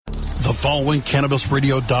The following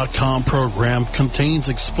CannabisRadio.com program contains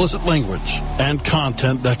explicit language and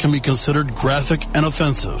content that can be considered graphic and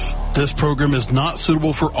offensive. This program is not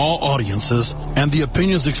suitable for all audiences, and the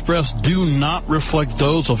opinions expressed do not reflect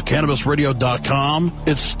those of CannabisRadio.com,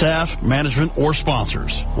 its staff, management, or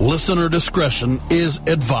sponsors. Listener discretion is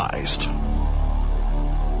advised.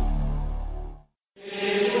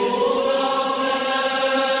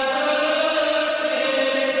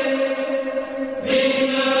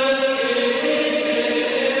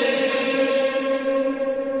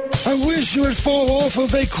 You would fall off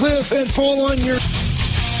of a cliff and fall on your...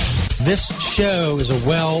 This show is a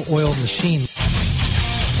well-oiled machine.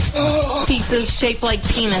 Pizzas shaped like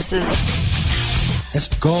penises. It's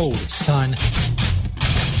gold, son.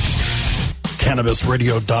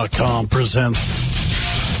 CannabisRadio.com presents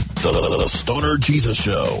the Stoner Jesus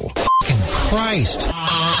Show. Fucking Christ.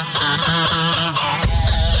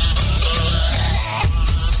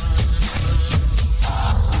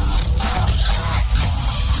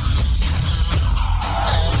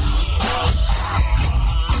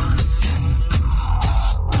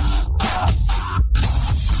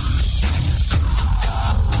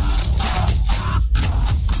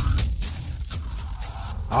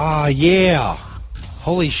 Ah, yeah.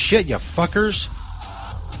 Holy shit, you fuckers.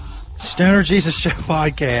 Stoner Jesus Show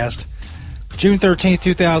podcast. June 13th,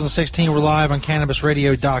 2016. We're live on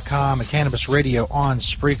CannabisRadio.com and Cannabis Radio on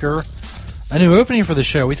Spreaker. A new opening for the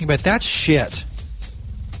show. We think about that shit.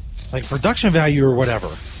 Like production value or whatever.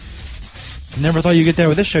 Never thought you'd get that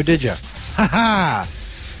with this show, did you? Ha ha!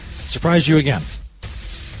 Surprised you again.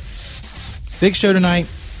 Big show tonight.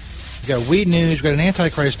 We got weed news, we got an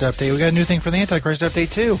Antichrist update, we got a new thing for the Antichrist update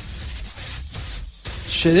too.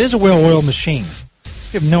 Shit is a well-oiled machine.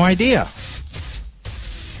 You have no idea.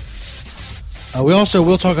 We also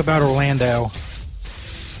will talk about Orlando.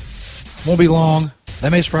 Won't be long.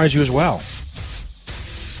 That may surprise you as well.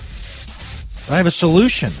 But I have a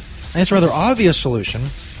solution. And it's a rather obvious solution.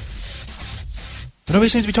 But nobody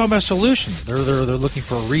seems to be talking about a solution. They're looking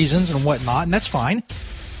for reasons and whatnot, and that's fine.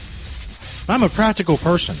 But I'm a practical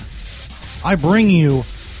person. I bring you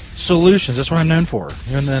solutions. That's what I'm known for.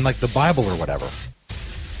 And then, like the Bible or whatever.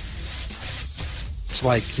 It's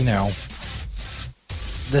like, you know,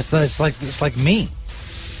 it's like me.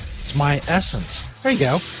 It's my essence. There you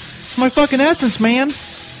go. It's my fucking essence, man.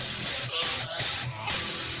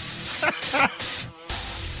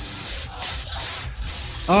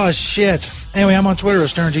 Oh shit. Anyway, I'm on Twitter at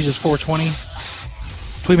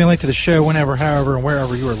SternJesus420. Tweet me a link to the show whenever, however, and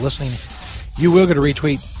wherever you are listening. You will get a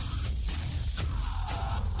retweet.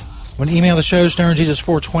 When you email the show,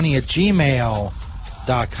 SternJesus420 at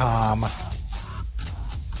gmail.com.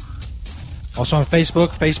 Also on Facebook,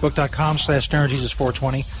 Facebook.com/SternJesus420.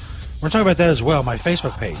 We're going to talk about that as well, my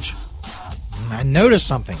Facebook page. And I noticed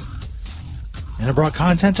something. And it brought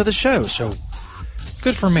content to the show, so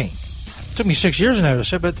good for me. It took me 6 years to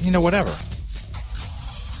notice it, but, you know, whatever.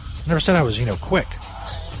 I never said I was, you know, quick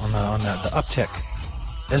on the uptick,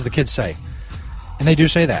 as the kids say. And they do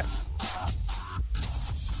say that.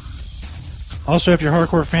 Also, if you're a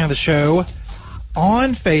hardcore fan of the show,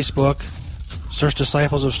 on Facebook, search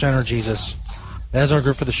Disciples of Stoner Jesus. That is our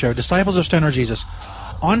group for the show. Disciples of Stoner Jesus.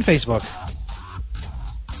 On Facebook.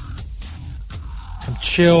 Come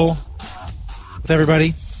chill with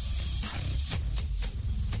everybody.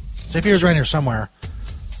 Safe Ears right here somewhere.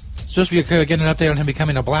 It's supposed to be getting an update on him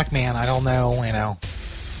becoming a black man. I don't know, you know.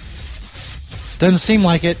 Doesn't seem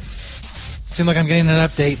like it. Seems like I'm getting an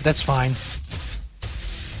update. That's fine.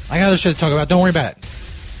 I got other shit to talk about. Don't worry about it.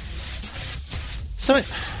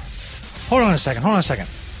 Hold on a second.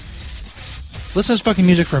 Listen to this fucking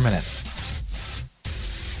music for a minute.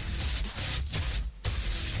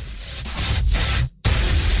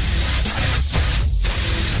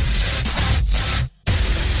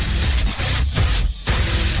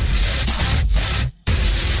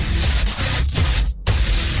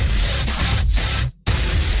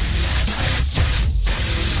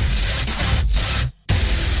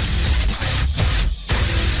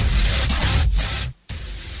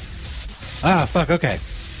 Ah, fuck, okay.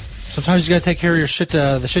 Sometimes you gotta take care of your shit,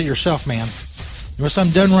 the shit yourself, man. You want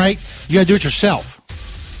something done right, you gotta do it yourself.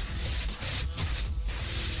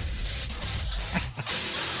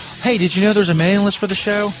 Hey, did you know there's a mailing list for the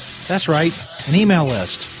show? That's right, an email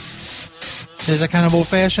list. Is that kind of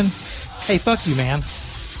old-fashioned? Hey, fuck you, man.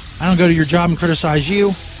 I don't go to your job and criticize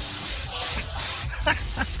you.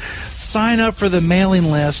 Sign up for the mailing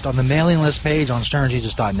list on the mailing list page on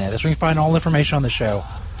StonerJesus.net. That's where you can find all information on the show.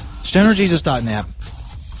 StonerJesus.net.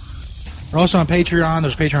 We're also on Patreon.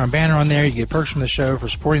 There's a Patreon banner on there. You get perks from the show for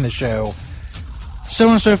supporting the show. So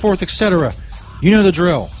on and so forth, etc. You know the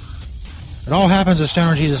drill. It all happens at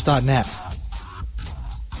stonerjesus.net.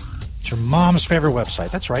 It's your mom's favorite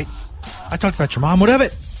website. That's right. I talked about your mom. What of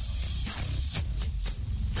it?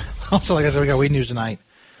 Also, like I said, we got weed news tonight.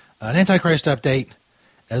 An Antichrist update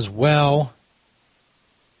as well.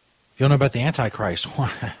 If you don't know about the Antichrist,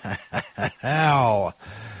 wow,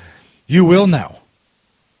 you will know.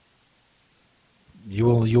 You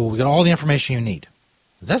will get all the information you need.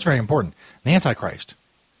 That's very important. The Antichrist.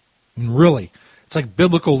 I mean, really, it's like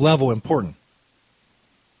biblical level important.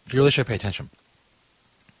 You really should pay attention.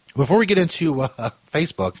 Before we get into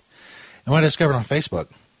Facebook, and what I discovered on Facebook,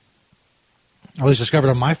 or at least discovered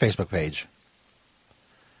on my Facebook page,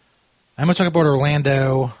 I'm going to talk about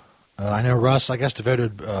Orlando. I know Russ, I guess,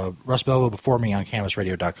 devoted Russ Belville before me on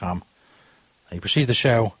CanvasRadio.com. He precedes the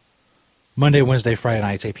show Monday, Wednesday, Friday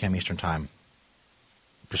nights, 8 p.m. Eastern Time.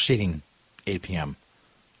 Preceding 8 p.m.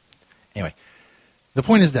 Anyway, the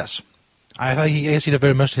point is this. I guess he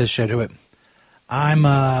devoted most of his show to it. I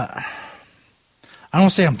don't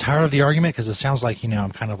want to say I'm tired of the argument because it sounds like,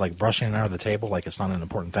 I'm kind of like brushing it under the table like it's not an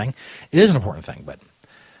important thing. It is an important thing, but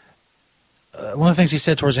one of the things he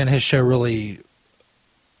said towards the end of his show really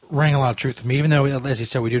rang a lot of truth to me, even though, as he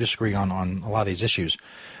said, we do disagree on a lot of these issues,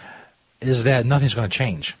 is that nothing's going to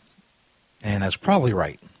change. And that's probably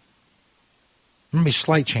right. There may be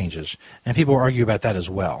slight changes, and people argue about that as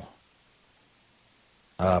well.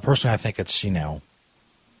 Personally, I think it's,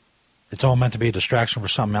 it's all meant to be a distraction for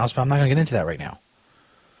something else, but I'm not going to get into that right now.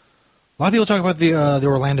 A lot of people talk about the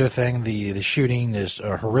Orlando thing, the shooting, there's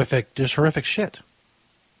horrific shit.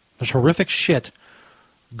 There's horrific shit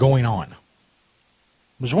going on.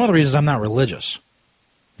 Which is one of the reasons I'm not religious.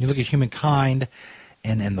 You look at humankind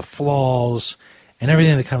and the flaws and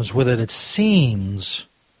everything that comes with it, it seems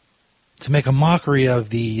to make a mockery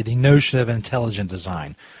of the notion of intelligent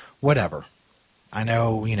design. Whatever. I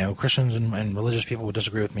know, Christians and religious people would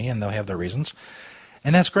disagree with me, and they'll have their reasons.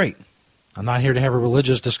 And that's great. I'm not here to have a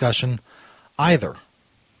religious discussion either.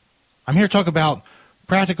 I'm here to talk about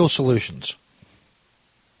practical solutions.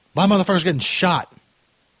 A lot of motherfuckers getting shot.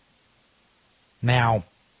 Now,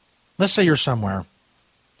 let's say you're somewhere.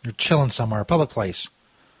 You're chilling somewhere, a public place.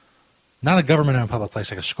 Not a government-owned public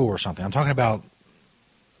place like a school or something. I'm talking about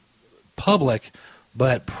public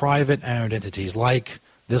but private-owned entities like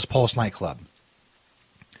this Pulse nightclub.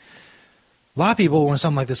 A lot of people, when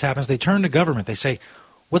something like this happens, they turn to government. They say,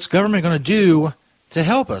 what's government going to do to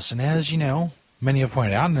help us? And as many have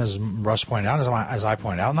pointed out, and as Russ pointed out, as I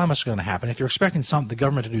pointed out, not much is going to happen. If you're expecting the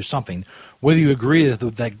government to do something, whether you agree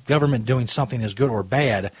that government doing something is good or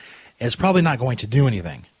bad, it's probably not going to do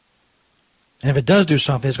anything. And if it does do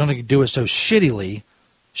something, it's going to do it so shittily,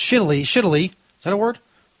 is that a word?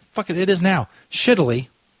 Fuck it, it is now. Shittily.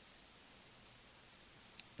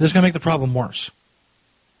 This is going to make the problem worse.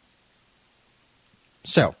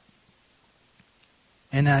 So,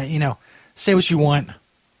 and, say what you want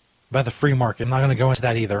about the free market. I'm not going to go into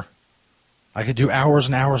that either. I could do hours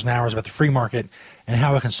and hours and hours about the free market and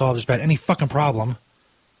how it can solve just about any fucking problem.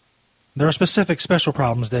 There are specific special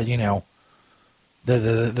problems that,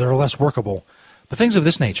 that are less workable. But things of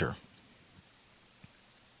this nature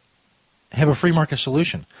have a free market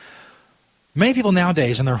solution. Many people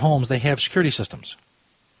nowadays in their homes, they have security systems.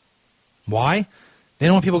 Why? They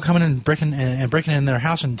don't want people coming in and breaking in their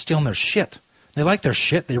house and stealing their shit. They like their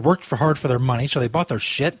shit. They worked hard for their money, so they bought their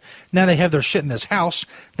shit. Now they have their shit in this house.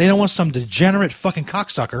 They don't want some degenerate fucking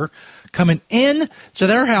cocksucker coming in to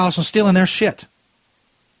their house and stealing their shit.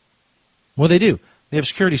 What do? They have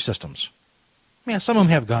security systems. Yeah, some of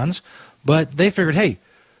them have guns, but they figured, hey, you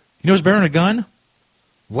know what's better than a gun?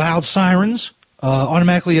 Loud sirens,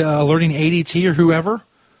 automatically alerting ADT or whoever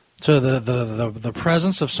to the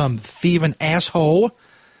presence of some thieving asshole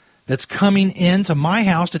that's coming into my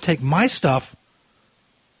house to take my stuff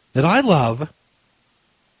that I love.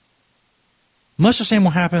 Much the same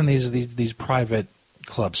will happen in these private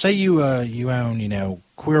clubs. Say you own,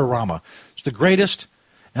 Queer-Rama. It's the greatest,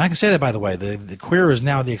 and I can say that, by the way, the queer is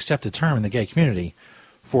now the accepted term in the gay community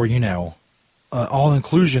for, all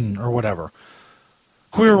inclusion or whatever.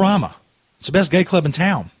 Queer-Rama. It's the best gay club in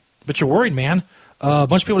town. But you're worried, man. A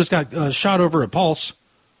bunch of people just got shot over at Pulse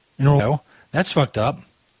in Orlando. That's fucked up.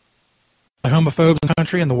 The homophobes in the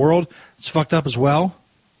country and the world, it's fucked up as well.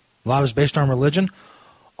 A lot of it's based on religion.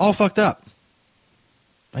 All fucked up.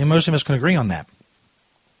 I mean, most of us can agree on that.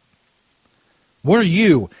 What are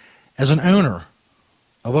you, as an owner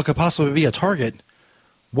of what could possibly be a target,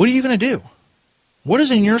 what are you going to do? What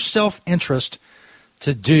is in your self-interest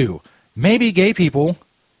to do? Maybe gay people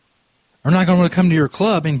are not going to want to come to your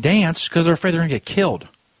club and dance because they're afraid they're going to get killed.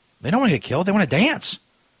 They don't want to get killed. They want to dance.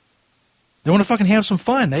 They want to fucking have some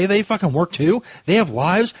fun. They fucking work too. They have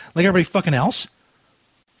lives like everybody fucking else.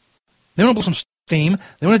 They want to blow some steam.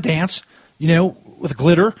 They want to dance, with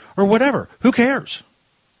glitter or whatever. Who cares?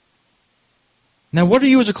 Now, what are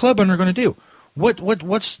you as a club owner going to do?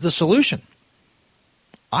 What's the solution?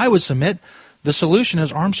 I would submit the solution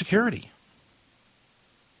is armed security.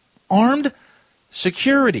 Armed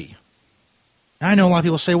security. I know a lot of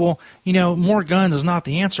people say, well, more guns is not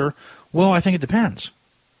the answer. Well, I think it depends.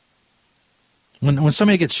 When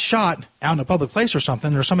somebody gets shot out in a public place or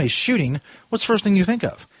something, or somebody's shooting, what's the first thing you think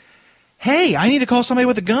of? Hey, I need to call somebody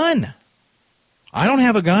with a gun. I don't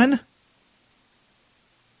have a gun.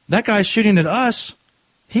 That guy's shooting at us.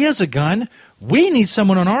 He has a gun. We need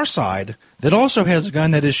someone on our side that also has a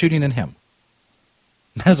gun that is shooting at him.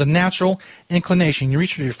 That has a natural inclination. You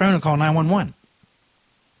reach for your phone and call 911.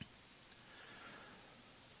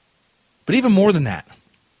 But even more than that,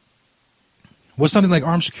 what something like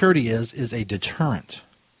armed security is a deterrent.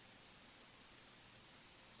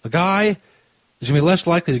 A guy is going to be less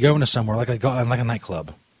likely to go into somewhere like a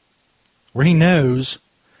nightclub where he knows,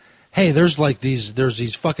 hey, there's like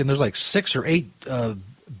 6 or 8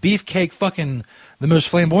 beefcake fucking the most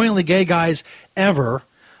flamboyantly gay guys ever.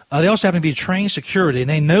 They also happen to be trained security, and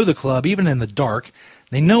they know the club even in the dark.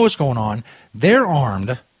 They know what's going on. They're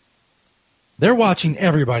armed. They're watching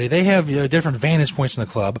everybody. They have different vantage points in the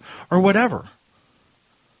club or whatever.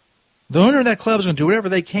 The owner of that club is going to do whatever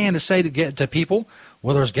they can to say to get to people,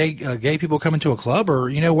 whether it's gay people coming to a club or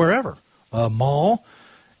wherever, a mall.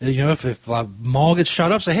 If a mall gets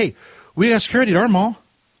shot up, say, hey, we got security at our mall.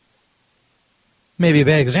 Maybe a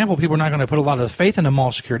bad example. People are not going to put a lot of faith into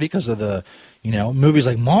mall security because of the movies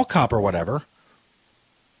like Mall Cop or whatever.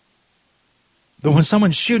 But when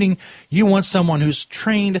someone's shooting, you want someone who's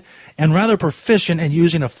trained and rather proficient at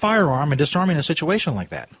using a firearm and disarming a situation like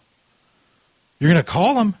that. You're going to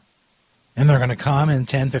call them. And they're going to come in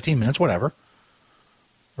 10, 15 minutes, whatever.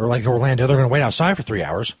 Or like Orlando, they're going to wait outside for 3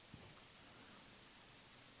 hours.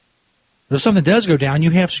 If something does go down,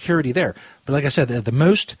 you have security there. But like I said, at the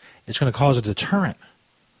most, it's going to cause a deterrent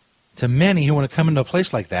to many who want to come into a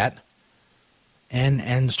place like that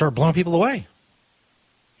and start blowing people away.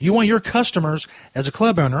 You want your customers, as a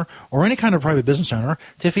club owner or any kind of private business owner,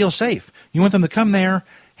 to feel safe. You want them to come there,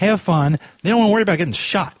 have fun. They don't want to worry about getting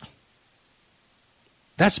shot.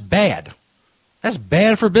 That's bad. That's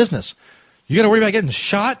bad for business. You got to worry about getting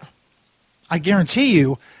shot? I guarantee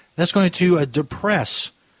you that's going to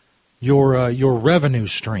depress your revenue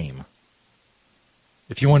stream.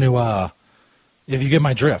 If you want to, if you get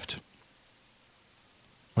my drift,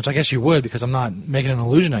 which I guess you would because I'm not making an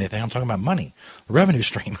allusion to anything. I'm talking about money, the revenue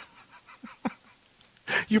stream.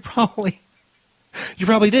 You probably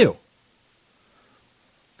do.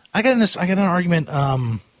 I got in an argument.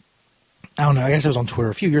 I don't know. I guess it was on Twitter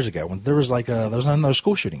a few years ago when there was there was another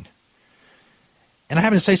school shooting. And I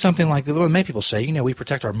happened to say something like what many people say, we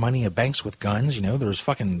protect our money at banks with guns. There's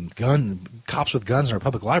fucking cops with guns in our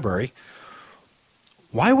public library.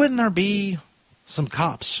 Why wouldn't there be some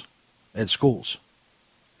cops at schools?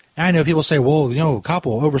 And I know people say, well, a cop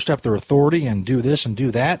will overstep their authority and do this and do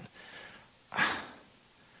that. I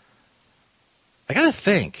got to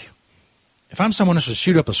think, if I'm someone who should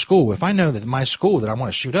shoot up a school, if I know that my school that I want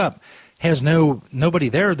to shoot up has nobody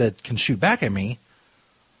there that can shoot back at me,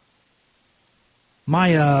 my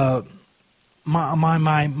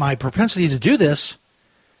propensity to do this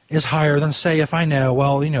is higher than, say, if I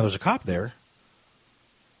know, there's a cop there.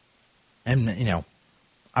 And,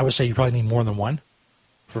 I would say you probably need more than one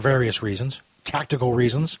for various reasons, tactical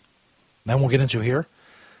reasons that I won't get into here.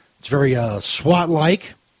 It's very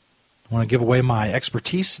SWAT-like. I want to give away my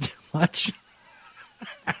expertise too much.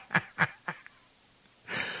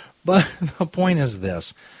 But the point is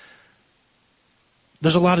this.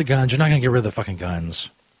 There's a lot of guns. You're not going to get rid of the fucking guns.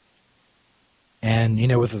 And,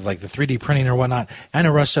 with the 3D printing or whatnot. I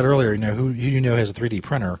know Russ said earlier, who has a 3D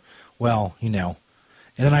printer? Well, in the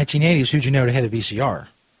 1980s, who'd you know that had a VCR?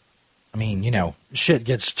 I mean, shit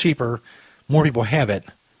gets cheaper. More people have it.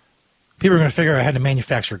 People are going to figure out how to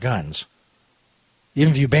manufacture guns.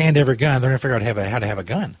 Even if you banned every gun, they're going to figure out how to have a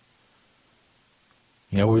gun.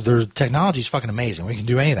 There's technology is fucking amazing. We can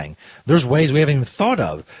do anything. There's ways we haven't even thought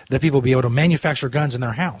of that people will be able to manufacture guns in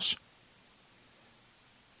their house.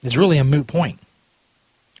 It's really a moot point.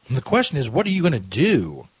 And the question is, what are you going to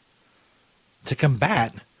do to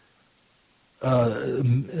combat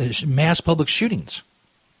mass public shootings?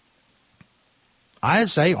 I'd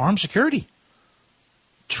say armed security.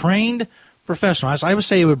 Trained professionals. I would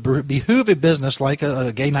say it would behoove a business like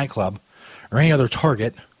a gay nightclub or any other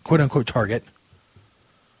target, quote-unquote target,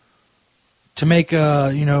 to make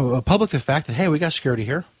public the fact that, hey, we got security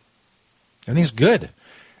here. Everything's good.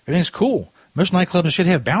 Everything's cool. Most nightclubs should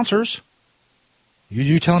have bouncers.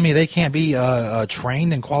 You telling me they can't be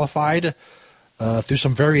trained and qualified through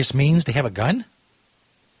some various means to have a gun?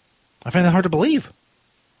 I find that hard to believe.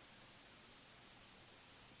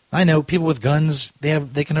 I know people with guns,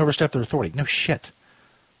 they can overstep their authority. No shit.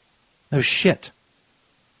 No shit.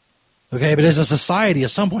 Okay, but as a society, at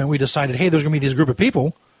some point we decided, hey, there's going to be this group of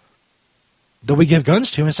people that we give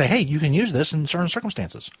guns to and say, hey, you can use this in certain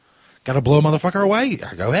circumstances. Got to blow a motherfucker away?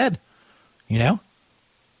 Go ahead. You know?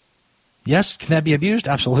 Yes, can that be abused?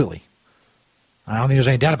 Absolutely. I don't think there's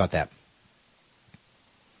any doubt about that.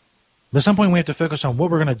 But at some point we have to focus on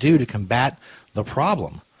what we're going to do to combat the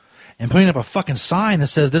problem. And putting up a fucking sign that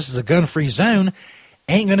says this is a gun-free zone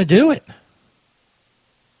ain't going to do it.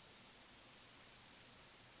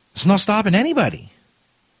 It's not stopping anybody.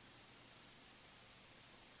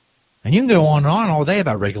 And you can go on and on all day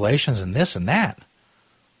about regulations and this and that.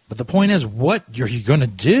 But the point is, what are you going to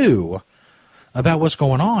do about what's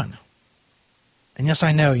going on? And yes,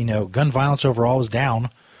 I know, gun violence overall is down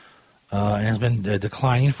and has been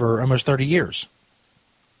declining for almost 30 years.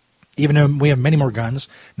 Even though we have many more guns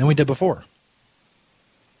than we did before.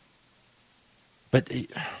 But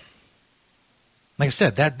like I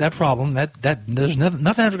said, that problem, that there's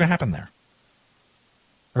nothing ever going to happen there.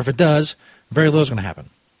 Or if it does, very little is going to happen.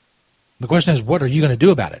 The question is, what are you going to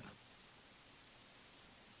do about it?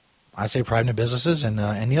 I say private businesses and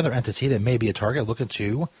any other entity that may be a target look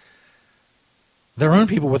into their own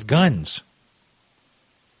people with guns.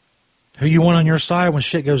 Who you want on your side when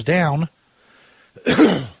shit goes down,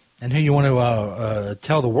 and who you want to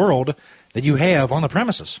tell the world that you have on the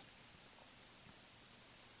premises.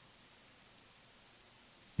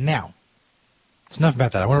 Now, it's enough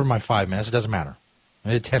about that. I went over my 5 minutes. It doesn't matter.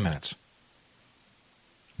 I did 10 minutes.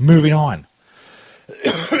 Moving on.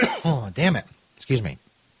 Oh, damn it. Excuse me.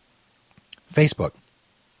 Facebook.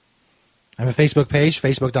 I have a Facebook page,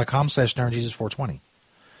 facebook.com/StonerJesus420. I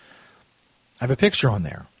have a picture on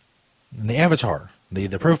there. And the avatar, the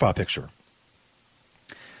profile picture.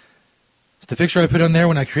 It's the picture I put on there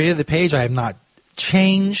when I created the page. I have not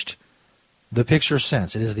changed the picture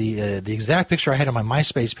since. It is the exact picture I had on my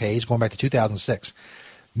MySpace page going back to 2006.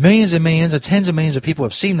 Millions and millions, tens of millions of people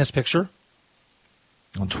have seen this picture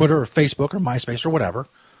on Twitter or Facebook or MySpace or whatever,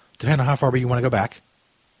 depending on how far you want to go back.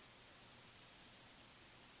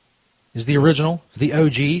 Is the original, the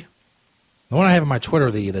OG. The one I have on my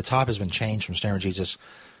Twitter, the top has been changed from Stoner Jesus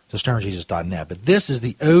to stonerjesus.net. But this is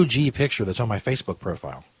the OG picture that's on my Facebook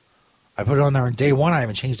profile. I put it on there on day one. I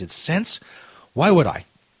haven't changed it since. Why would I?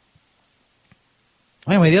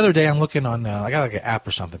 Anyway, the other day I'm looking on, I got like an app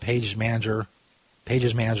or something, Pages Manager.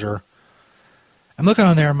 I'm looking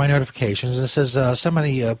on there in my notifications, and it says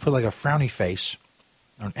somebody put like a frowny face,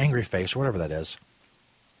 or an angry face, or whatever that is.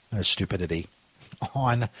 Stupidity.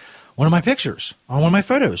 On one of my pictures, on one of my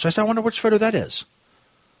photos. So I said, I wonder which photo that is.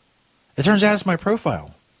 It turns out it's my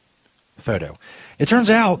profile photo. It turns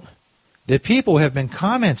out that people have been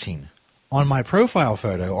commenting on my profile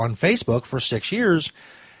photo on Facebook for 6 years,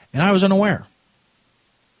 and I was unaware.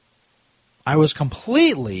 I was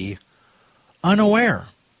completely unaware.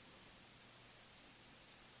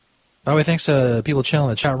 By the way, thanks to people chilling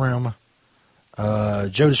in the chat room.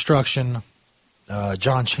 Joe Destruction,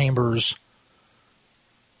 John Chambers,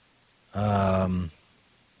 and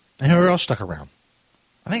whoever else stuck around.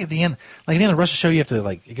 I think at the end of the rest of the show, you have to,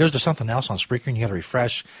 it goes to something else on Spreaker, and you got to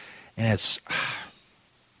refresh, and it's,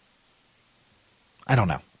 I don't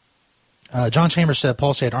know. John Chambers said,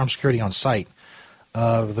 Paul said armed security on site.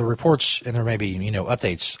 The reports, and there may be,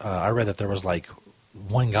 updates, I read that there was,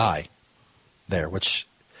 one guy there, which,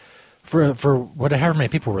 for however many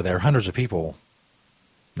people were there, hundreds of people,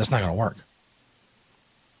 that's not going to work.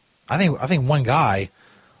 I think one guy,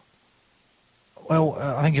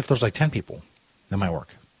 I think if there's 10 people, that might work.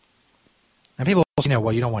 And people, you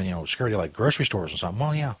don't want, security like grocery stores or something.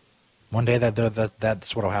 Well, yeah. One day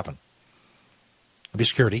that's what will happen. There'll be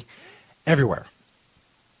security everywhere.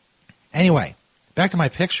 Anyway, back to my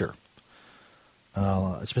picture.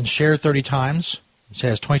 It's been shared 30 times. It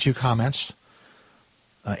has 22 comments.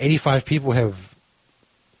 85 people have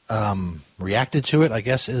reacted to it, I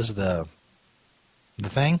guess is the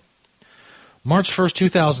thing. March 1st,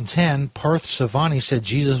 2010, Parth Savani said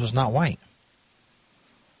Jesus was not white.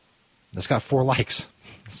 That's got 4 likes.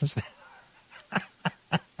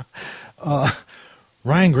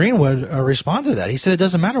 Ryan Greenwood responded to that. He said it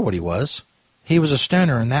doesn't matter what he was. He was a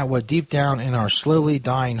stoner, and that what deep down in our slowly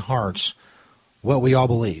dying hearts, what we all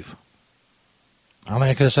believe. I don't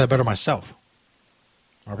think I could have said it better myself.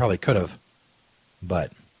 I probably could have.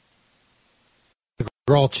 But the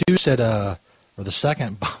girl 2 said, or the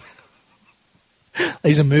second,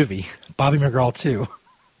 He's a movie. Bobby McGraw 2.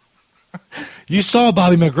 You saw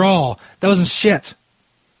Bobby McGraw. That wasn't shit.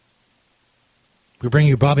 We bring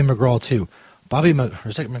you Bobby McGraw 2.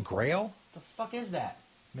 Is it McGrail? The fuck is that?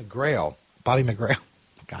 McGrail. Bobby McGrail.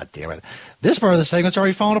 God damn it. This part of the segment's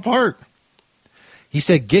already falling apart. He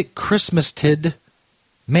said, get Christmas-tid,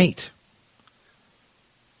 mate.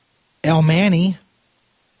 El Manny,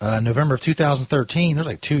 November of 2013. It was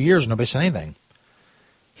like 2 years and nobody said anything.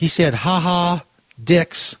 He said, ha-ha,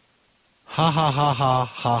 dicks. Ha.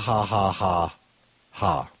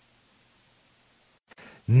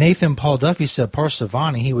 Nathan Paul Duffy said,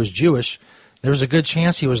 Parsavani, he was Jewish. There was a good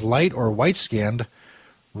chance he was light or white-skinned.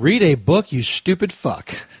 Read a book, you stupid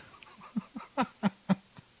fuck. I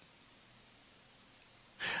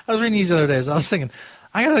was reading these the other days. I was thinking,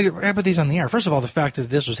 I gotta put these on the air. First of all, the fact that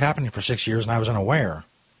this was happening for 6 years and I was unaware.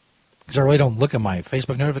 Because I really don't look at my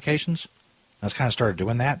Facebook notifications. I just kind of started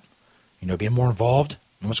doing that. You know, being more involved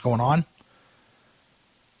in what's going on.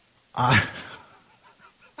 I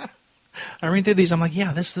read through these, I'm like,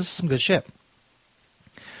 yeah, this is some good shit.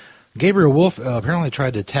 Gabriel Wolf apparently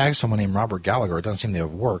tried to tag someone named Robert Gallagher. It doesn't seem to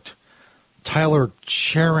have worked. Tyler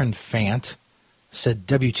Charenfant said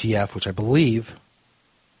WTF, which I believe,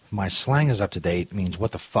 if my slang is up to date, means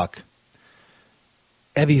what the fuck.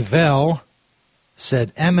 Evie Vell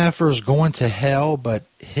said MFers going to hell, but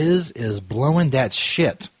his is blowing that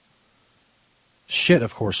shit. Shit,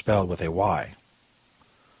 of course, spelled with a Y.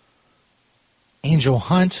 Angel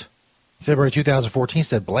Hunt, February 2014,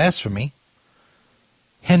 said blasphemy.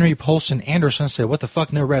 Henry Polson Anderson said, what the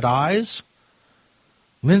fuck, no red eyes?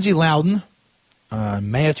 Lindsay Loudon,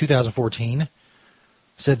 May of 2014,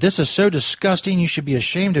 said, this is so disgusting, you should be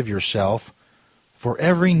ashamed of yourself, for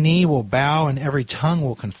every knee will bow and every tongue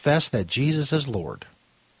will confess that Jesus is Lord.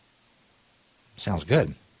 Sounds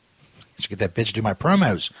good. Let's get that bitch to do my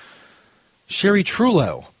promos. Sherry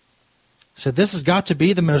Trullo said, this has got to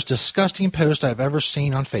be the most disgusting post I've ever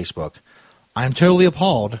seen on Facebook. I'm totally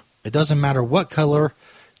appalled. It doesn't matter what color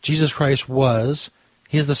Jesus Christ was.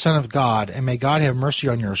 He is the Son of God, and may God have mercy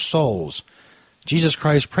on your souls. Jesus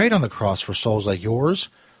Christ prayed on the cross for souls like yours.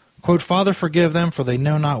 Quote, Father, forgive them, for they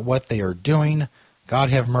know not what they are doing. God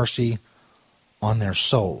have mercy on their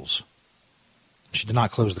souls. She did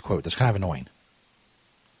not close the quote. That's kind of annoying.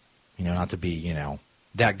 You know, not to be,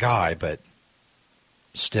 that guy, but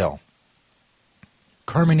still.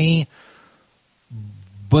 Carmine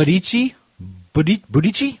Budici?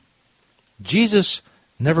 Jesus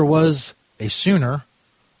never was a Sooner.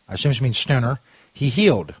 I assume she means stoner. He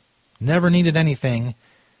healed. Never needed anything.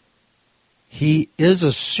 He is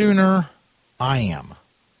a Sooner. I am.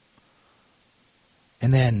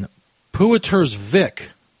 And then Puiters Vic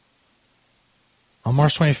on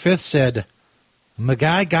March 25th said,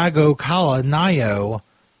 Magai Gago Kala Nayo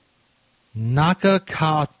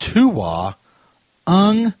Nakakatuwa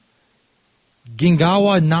Ung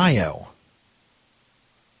Gingawa Nayo.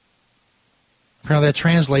 Apparently that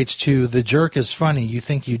translates to, the jerk is funny, you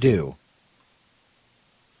think you do.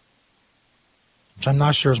 Which I'm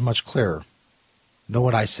not sure is much clearer than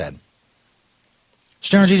what I said.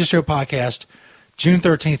 Stoner Jesus Show podcast, June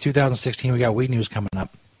 13th, 2016. We got weed news coming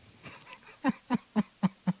up.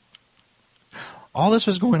 All this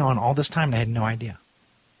was going on all this time and I had no idea.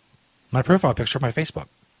 My profile picture of my Facebook.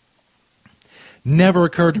 Never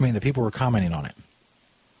occurred to me that people were commenting on it.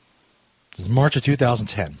 This is March of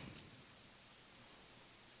 2010.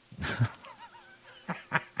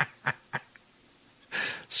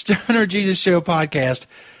 Stoner Jesus Show podcast.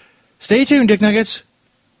 Stay tuned, Dick Nuggets.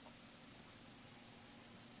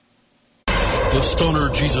 The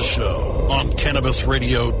Stoner Jesus Show on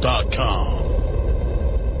CannabisRadio.com.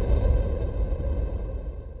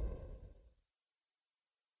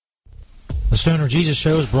 The Stoner Jesus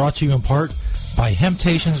Show is brought to you in part by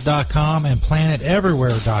Hemptations.com and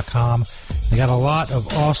PlanetEverywhere.com. They got a lot of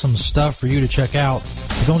awesome stuff for you to check out.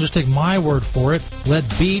 But don't just take my word for it. Let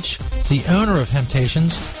Beach, the owner of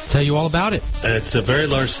Hemptations, tell you all about it. It's a very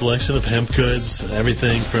large selection of hemp goods,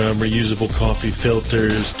 everything from reusable coffee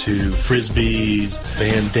filters to frisbees,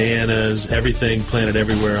 bandanas, everything Planet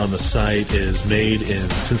Everywhere on the site is made in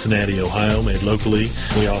Cincinnati, Ohio, made locally.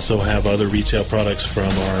 We also have other retail products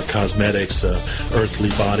from our cosmetics, Earthly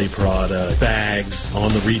Body product, bags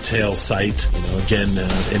on the retail site. Again,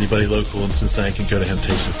 anybody local in Cincinnati can go to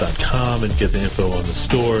Hemptations.com and get the info on the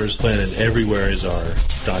stores. Planet Everywhere is our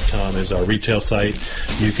 .com is our retail site.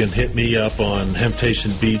 You can hit me up on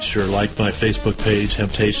Hemptation Beach or like my Facebook page,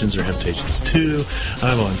 Hemptations or Hemptations 2.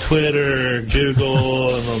 I'm on Twitter, Google,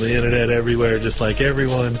 I'm on the internet everywhere, just like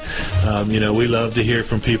everyone. We love to hear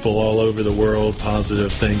from people all over the world,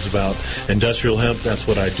 positive things about industrial hemp. That's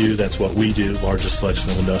what I do. That's what we do. Largest selection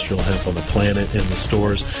of industrial hemp on the planet in the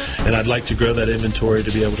stores. And I'd like to grow that inventory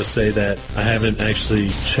to be able to say that I haven't actually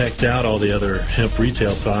checked out all the other hemp retail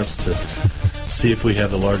spots to see if we have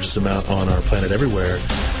the largest amount on our planet everywhere.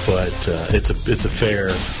 But it's a fair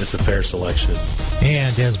selection.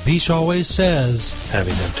 And as Beach always says,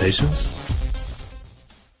 having temptations.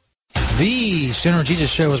 The Stoner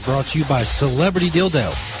Jesus Show is brought to you by Celebrity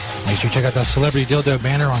Dildo. Make sure you check out that Celebrity Dildo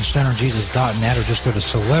banner on stonerjesus.net or just go to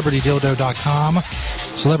celebritydildo.com.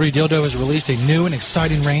 Celebrity Dildo has released a new and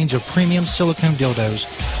exciting range of premium silicone dildos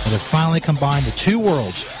that have finally combined the two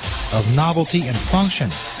worlds of novelty and function.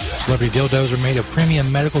 Celebrity Dildos are made of premium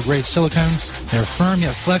medical-grade silicone. They're firm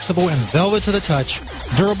yet flexible and velvet to the touch,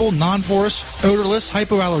 durable, non-porous, odorless,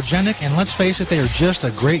 hypoallergenic, and let's face it, they are just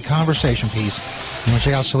a great conversation piece. You want to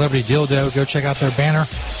check out Celebrity Dildo, go check out their banner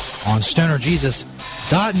on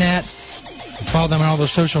stonerjesus.net. Follow them on all their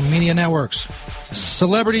social media networks.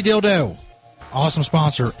 Celebrity Dildo, awesome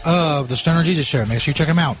sponsor of the Stoner Jesus Show. Make sure you check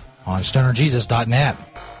them out on stonerjesus.net.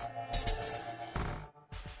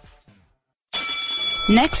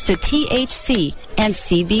 Next to THC and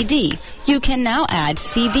CBD, you can now add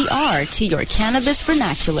CBR to your cannabis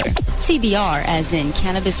vernacular. CBR as in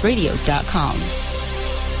cannabisradio.com.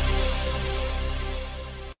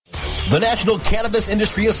 The National Cannabis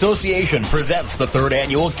Industry Association presents the 3rd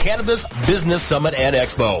Annual Cannabis Business Summit and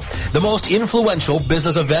Expo. The most influential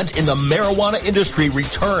business event in the marijuana industry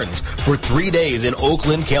returns for 3 days in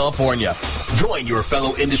Oakland, California. Join your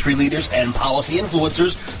fellow industry leaders and policy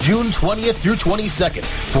influencers June 20th through 22nd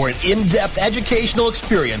for an in-depth educational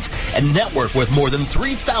experience and network with more than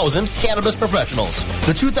 3,000 cannabis professionals.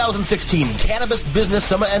 The 2016 Cannabis Business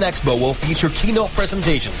Summit and Expo will feature keynote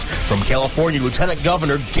presentations from California Lieutenant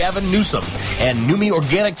Governor Gavin Newsom and Numi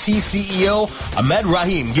Organic Tea CEO Ahmed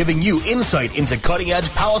Rahim, giving you insight into cutting-edge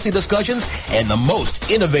policy discussions and the most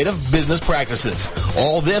innovative business practices.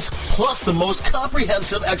 All this plus the most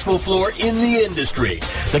comprehensive expo floor in the industry.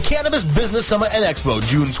 The Cannabis Business Summit and Expo,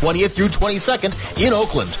 June 20th through 22nd in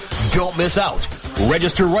Oakland. Don't miss out.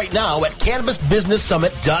 Register right now at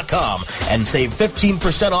CannabisBusinessSummit.com and save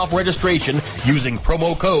 15% off registration using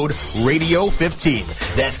promo code RADIO15.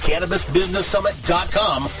 That's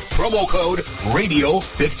CannabisBusinessSummit.com, promo code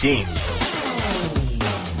RADIO15.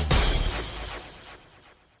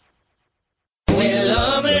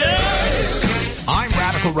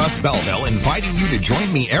 Russ Belville, inviting you to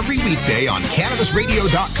join me every weekday on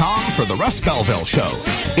CannabisRadio.com for the Russ Belville Show.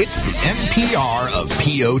 It's the NPR of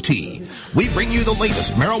POT. We bring you the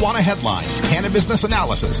latest marijuana headlines, cannabis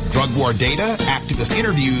analysis, drug war data, activist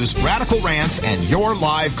interviews, radical rants, and your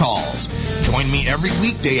live calls. Join me every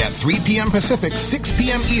weekday at 3 p.m. Pacific, 6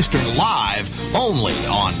 p.m. Eastern, live only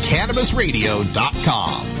on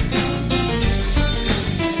CannabisRadio.com.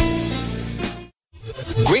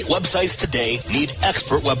 Great websites today need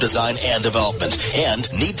expert web design and development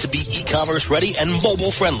and need to be e-commerce ready and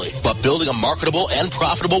mobile friendly. But building a marketable and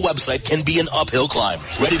profitable website can be an uphill climb.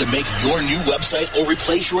 Ready to make your new website or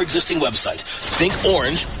replace your existing website? Think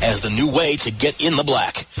Orange as the new way to get in the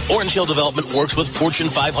black. Orange Hill Development works with Fortune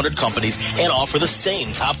 500 companies and offer the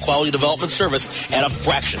same top quality development service at a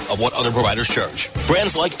fraction of what other providers charge.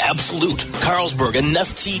 Brands like Absolute, Carlsberg, and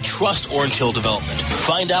Nestea trust Orange Hill Development.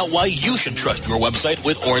 Find out why you should trust your website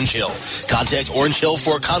with Orange Hill. Contact Orange Hill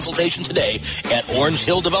for a consultation today at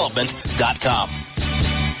orangehilldevelopment.com.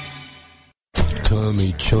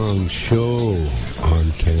 Tommy Chong Show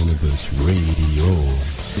on Cannabis Radio.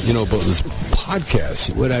 You know, about this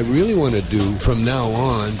podcast, what I really want to do from now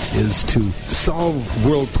on is to solve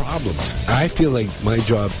world problems. I feel like my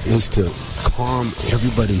job is to calm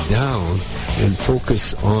everybody down and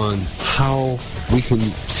focus on how we can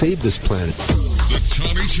save this planet. The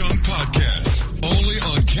Tommy Chong Podcast, only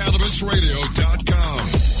on CannabisRadio.com.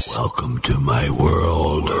 Welcome to my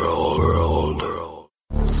world.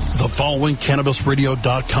 The following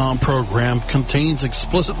CannabisRadio.com program contains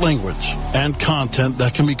explicit language and content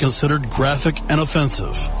that can be considered graphic and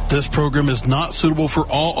offensive. This program is not suitable for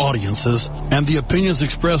all audiences, and the opinions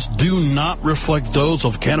expressed do not reflect those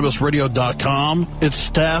of CannabisRadio.com, its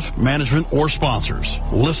staff, management, or sponsors.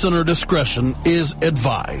 Listener discretion is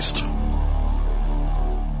advised.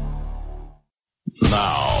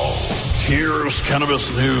 Now, here's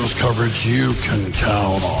cannabis news coverage you can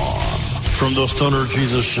count on. From the Stoner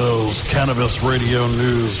Jesus Show's Cannabis Radio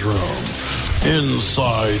Newsroom,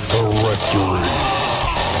 inside the Rectory.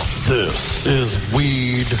 This is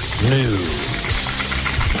Weed News.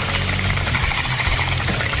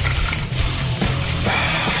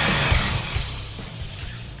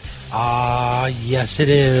 Yes, it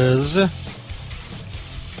is.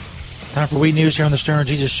 Time for Weed News here on the Stoner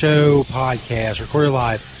Jesus Show podcast, recorded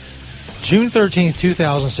live June 13th,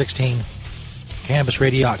 2016.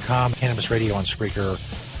 CannabisRadio.com, Cannabis Radio on Spreaker.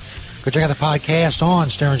 Go check out the podcast on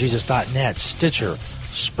stonerjesus.net, Stitcher,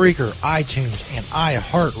 Spreaker, iTunes, and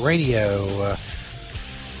iHeartRadio.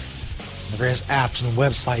 The various apps and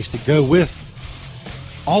websites that go with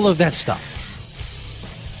all of that stuff.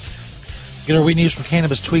 Get our Weed News from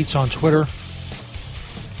Cannabis Tweets on Twitter.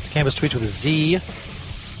 It's Cannabis Tweets with a Z. I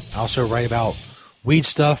also write about weed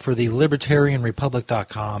stuff for the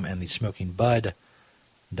LibertarianRepublic.com and the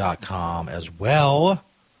SmokingBud.com as well.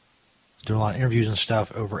 Doing a lot of interviews and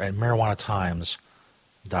stuff over at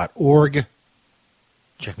marijuanatimes.org.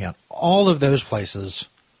 Check me out all of those places,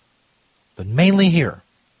 but mainly here.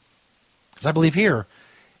 Because I believe here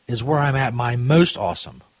is where I'm at my most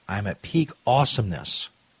awesome. I'm at peak awesomeness.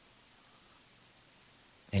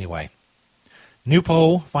 Anyway, new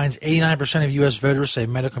poll finds 89% of U.S. voters say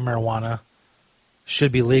medical marijuana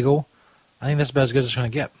should be legal. I think that's about as good as it's going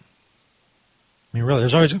to get. I mean, really,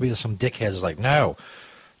 there's always going to be some dickheads like, no,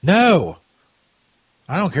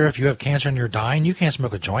 I don't care if you have cancer and you're dying. You can't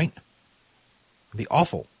smoke a joint. It'd be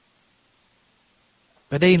awful.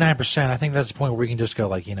 But 89%, I think that's the point where we can just go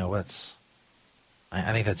like, I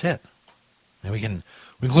think that's it. And we can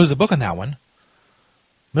close the book on that one.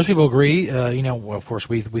 Most people agree, well, of course,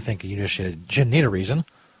 we think you just shouldn't need a reason.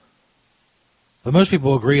 But most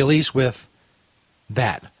people agree at least with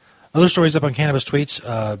that. Other stories up on Cannabis Tweets.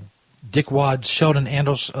 Dickwad Sheldon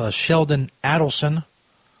Adelson,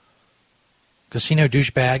 casino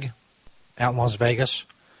douchebag out in Las Vegas.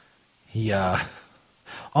 He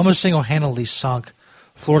almost single-handedly sunk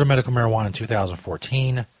Florida medical marijuana in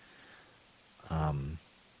 2014.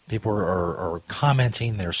 People are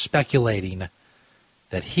commenting, they're speculating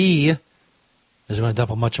that he is going to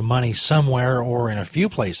dump a bunch of money somewhere or in a few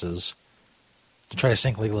places to try to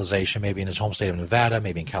sink legalization, maybe in his home state of Nevada,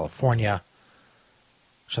 maybe in California.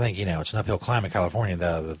 So I think, it's an uphill climb in California.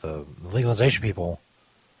 The legalization people,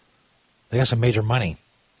 they got some major money.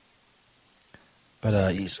 But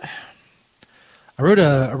I wrote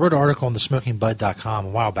an article on the SmokingBud.com a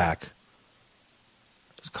while back.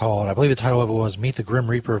 It's called, I believe the title of it was Meet the Grim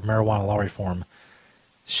Reaper of Marijuana Law Reform,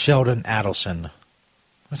 Sheldon Adelson.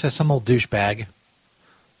 I said some old douchebag.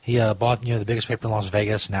 He bought, the biggest paper in Las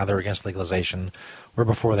Vegas. Now they're against legalization. Where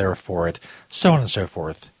before they were for it. So on and so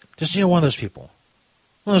forth. Just, one of those people.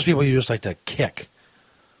 One of those people you just like to kick.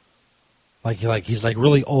 He's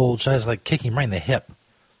really old, so I just kick him right in the hip.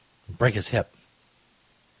 Break his hip.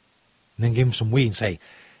 And then give him some weed and say,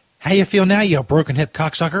 how you feel now, you broken hip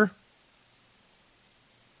cocksucker?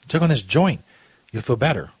 Took on this joint. You'll feel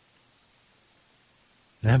better.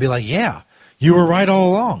 And he'll be like, yeah. You were right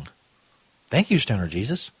all along. Thank you, Stoner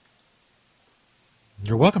Jesus.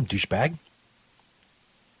 You're welcome, douchebag.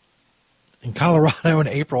 In Colorado in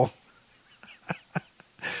April,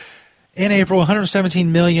 $117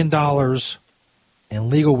 million in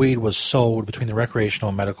legal weed was sold between the recreational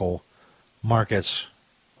and medical markets.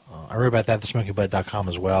 I wrote about that at thesmokingbud.com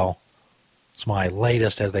as well. It's my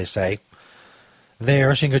latest, as they say,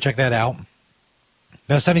 there, so you can go check that out.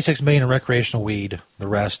 About $76 million in recreational weed, the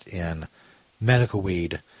rest in medical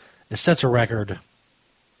weed. It sets a record,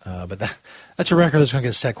 but that's a record that's going to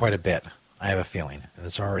get set quite a bit. I have a feeling.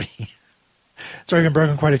 It's already been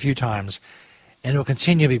broken quite a few times, and it will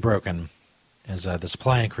continue to be broken as the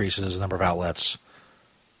supply increases, the number of outlets,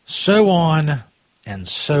 so on and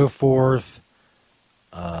so forth.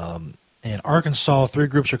 In Arkansas, 3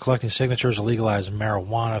 groups are collecting signatures to legalize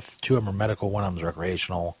marijuana. 2 of them are medical, 1 of them is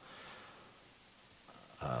recreational.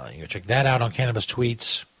 You can check that out on Cannabis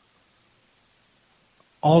Tweets.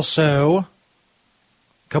 Also, a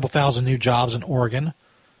couple thousand new jobs in Oregon,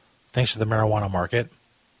 thanks to the marijuana market,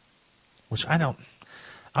 which I don't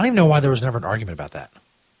even know why there was never an argument about that.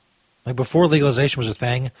 Before legalization was a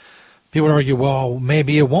thing, people would argue, well,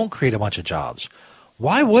 maybe it won't create a bunch of jobs.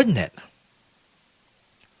 Why wouldn't it?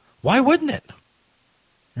 Why wouldn't it?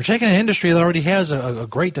 You're taking an industry that already has a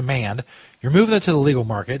great demand. You're moving it to the legal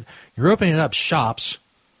market. You're opening up shops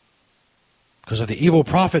because of the evil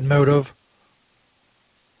profit motive.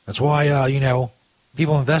 That's why,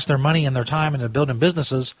 people invest their money and their time into building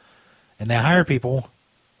businesses, and they hire people,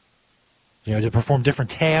 to perform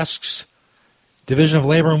different tasks, division of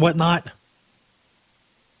labor and whatnot.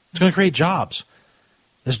 It's going to create jobs.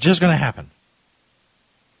 It's just going to happen.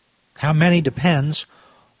 How many depends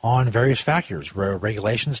on various factors,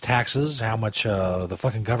 regulations, taxes, how much the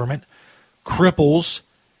fucking government cripples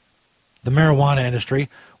the marijuana industry,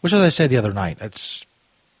 which, as I said the other night, it's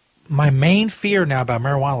my main fear now about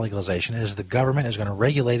marijuana legalization is the government is going to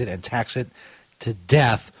regulate it and tax it to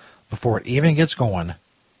death before it even gets going.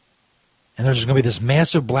 And there's just going to be this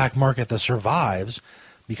massive black market that survives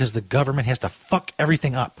because the government has to fuck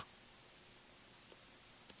everything up.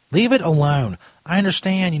 Leave it alone. I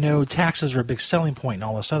understand, taxes are a big selling point and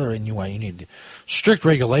all this other, and you need strict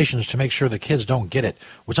regulations to make sure the kids don't get it,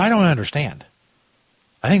 which I don't understand.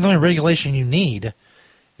 I think the only regulation you need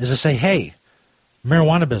is to say, hey,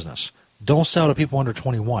 marijuana business, don't sell to people under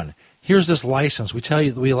 21. Here's this license.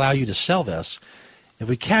 We allow you to sell this. If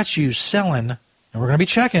we catch you selling, and we're going to be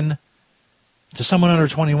checking to someone under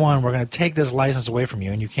 21, we're going to take this license away from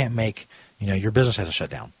you, and you can't make, your business has to shut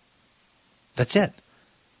down. That's it.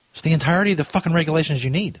 It's the entirety of the fucking regulations you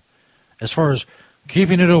need. As far as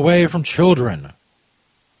keeping it away from children.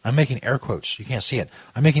 I'm making air quotes. You can't see it.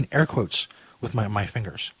 I'm making air quotes with my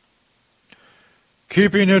fingers.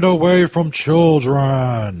 Keeping it away from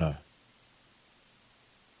children.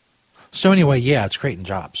 So anyway, yeah, it's creating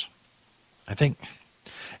jobs. I think,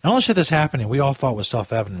 and all the shit that's happening, we all thought was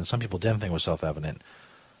self-evident, and some people didn't think was self-evident.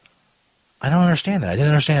 I don't understand that. I didn't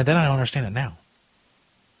understand it then. I don't understand it now.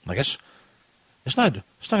 I guess it's not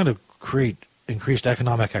going to create increased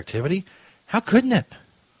economic activity. How couldn't it?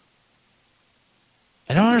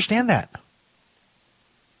 I don't understand that.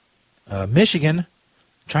 Michigan,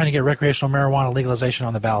 trying to get recreational marijuana legalization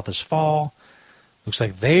on the ballot this fall. Looks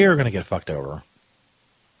like they are going to get fucked over.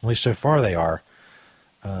 At least so far they are.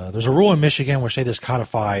 There's a rule in Michigan which they just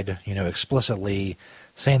codified, explicitly,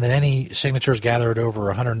 saying that any signatures gathered over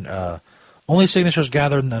 100, only signatures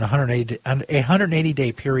gathered in a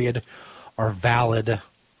 180-day period are valid.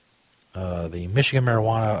 The Michigan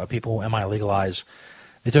marijuana people, MI legalized,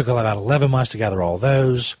 they took about 11 months to gather all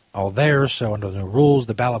theirs. So under the new rules,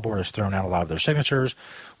 the ballot board has thrown out a lot of their signatures,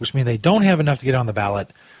 which means they don't have enough to get on the ballot,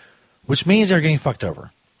 which means they're getting fucked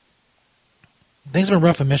over. Things have been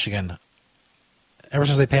rough in Michigan ever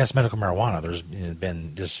since they passed medical marijuana. There's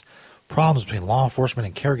been just problems between law enforcement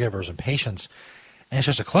and caregivers and patients, and it's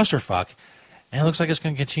just a clusterfuck, and it looks like it's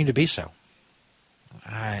going to continue to be so.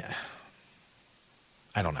 I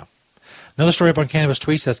don't know. Another story up on Cannabis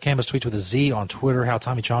Tweets. That's Cannabis Tweets with a Z on Twitter. How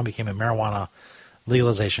Tommy Chong became a marijuana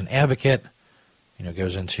legalization advocate.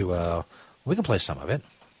 Goes into, we can play some of it.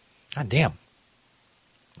 God damn.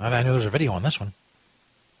 I know there's a video on this one.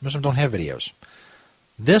 Most of them don't have videos.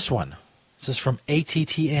 This one. This is from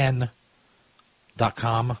ATTN.com.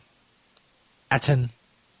 Atten.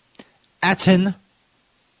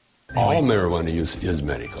 All marijuana use is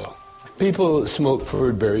medical. People smoke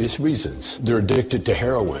for various reasons. They're addicted to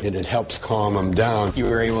heroin, and it helps calm them down. You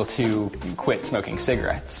were able to quit smoking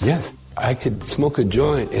cigarettes. Yes. I could smoke a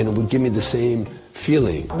joint, and it would give me the same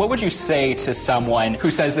feeling. What would you say to someone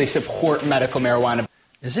who says they support medical marijuana?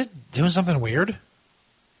 Is it doing something weird?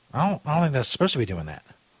 I don't think that's supposed to be doing that.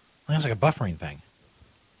 I think it's like a buffering thing.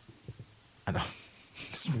 I know.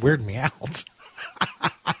 It's weirding me out.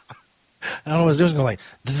 I don't know what it's doing. It's going like,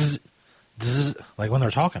 this is like when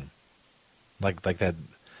they're talking. Like that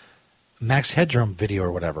Max Headroom video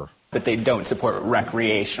or whatever. But they don't support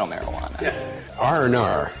recreational marijuana.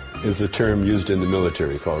 R&R is a term used in the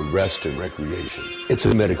military called rest and recreation. It's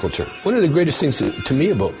a medical term. One of the greatest things to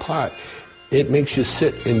me about pot, it makes you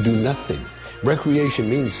sit and do nothing. Recreation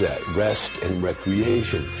means that, rest and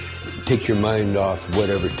recreation. Take your mind off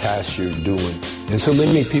whatever task you're doing. And so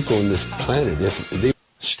many people on this planet, if they...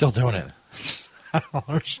 Still doing it. I don't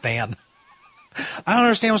understand. I don't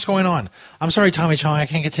understand what's going on. I'm sorry, Tommy Chong, I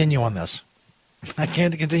can't continue on this. I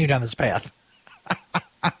can't continue down this path.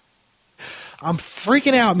 I'm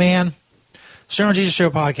freaking out, man. Stoner Jesus Show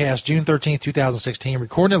podcast, June 13th, 2016,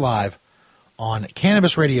 recorded live on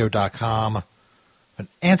CannabisRadio.com. An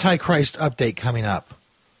Antichrist update coming up.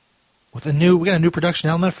 We got a new production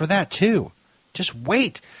element for that, too. Just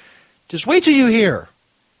wait. Just wait till you hear.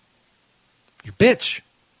 You bitch.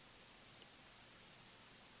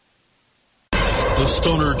 The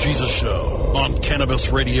Stoner Jesus Show on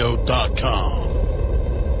CannabisRadio.com.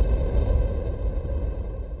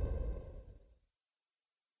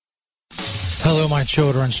 Hello, my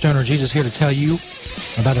children. Stoner Jesus here to tell you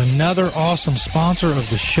about another awesome sponsor of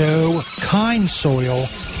the show, Kind Soil.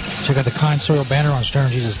 Check out the Kind Soil banner on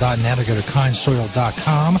stonerjesus.net or go to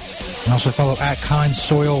kindsoil.com. And also follow at Kind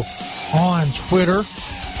Soil on Twitter.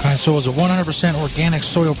 Kind Soil is a 100% organic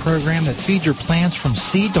soil program that feeds your plants from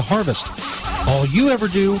seed to harvest. All you ever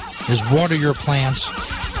do is water your plants.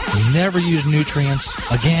 You never use nutrients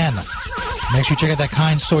again. Make sure you check out that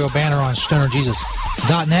Kind Soil banner on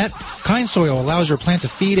stonerjesus.net. Kind Soil allows your plant to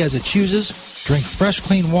feed as it chooses, drink fresh,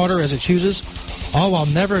 clean water as it chooses, all while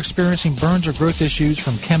never experiencing burns or growth issues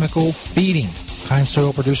from chemical feeding. Kind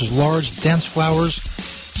Soil produces large, dense flowers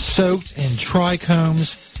soaked in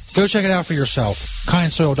trichomes. Go check it out for yourself,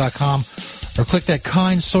 kindsoil.com, or click that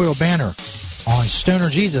Kind Soil banner on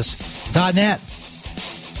stonerjesus.net.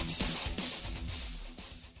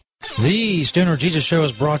 The Stoner Jesus Show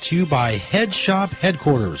is brought to you by Head Shop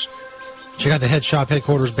Headquarters. Check out the Head Shop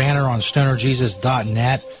Headquarters banner on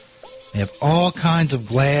stonerjesus.net. They have all kinds of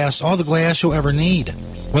glass, all the glass you'll ever need,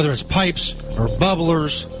 whether it's pipes or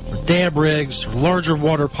bubblers or dab rigs or larger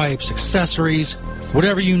water pipes, accessories,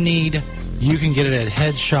 whatever you need, you can get it at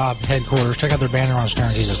Head Shop Headquarters. Check out their banner on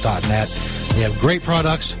stonerjesus.net. They have great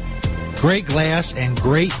products, great glass, and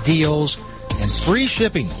great deals, and free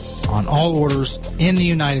shipping on all orders in the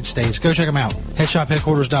United States. Go check them out,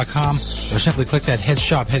 headshopheadquarters.com, or simply click that Head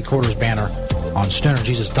Shop Headquarters banner on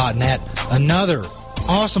stonerjesus.net. Another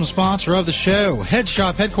awesome sponsor of the show, Head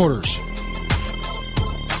Shop Headquarters.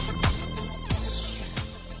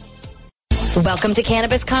 Welcome to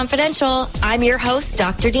Cannabis Confidential. I'm your host,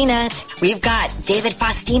 Dr. Dina. We've got David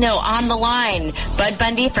Faustino on the line, Bud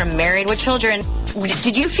Bundy from Married with Children.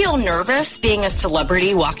 Did you feel nervous being a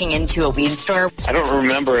celebrity walking into a weed store? I don't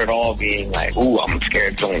remember at all being like, ooh, I'm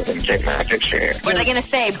scared someone's going to take my picture here. What are they going to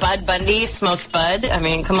say? Bud Bundy smokes bud? I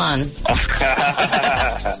mean, come on.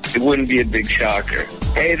 It wouldn't be a big shocker.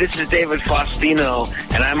 Hey, this is David Faustino,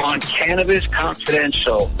 and I'm on Cannabis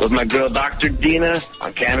Confidential with my girl, Dr. Dina,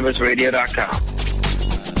 on CannabisRadio.com.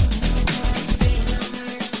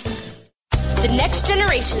 The next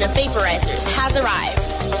generation of vaporizers has arrived.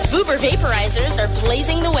 Vuber vaporizers are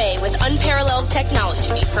blazing the way with unparalleled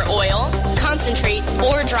technology for oil, concentrate,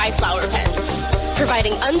 or dry flower pens.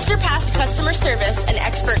 Providing unsurpassed customer service and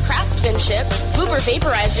expert craftsmanship, Vuber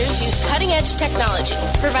vaporizers use cutting-edge technology,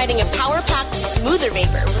 providing a power-packed, smoother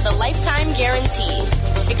vapor with a lifetime guarantee.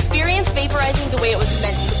 Experience vaporizing the way it was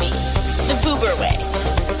meant to be. The Vuber way.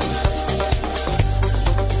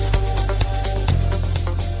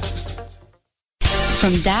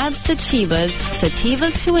 From dabs to chivas,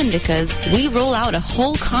 sativas to indicas, we roll out a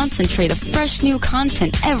whole concentrate of fresh new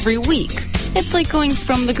content every week. It's like going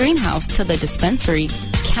from the greenhouse to the dispensary.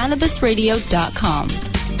 CannabisRadio.com.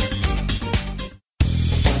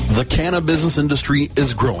 The cannabis industry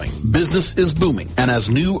is growing. Business is booming. And as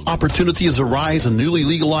new opportunities arise in newly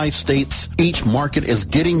legalized states, each market is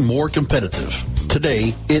getting more competitive.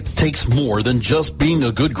 Today, it takes more than just being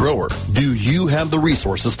a good grower. Do you have the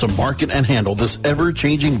resources to market and handle this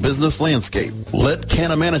ever-changing business landscape? Let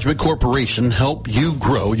Canna Management Corporation help you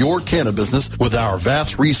grow your canna business with our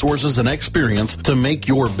vast resources and experience to make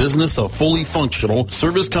your business a fully functional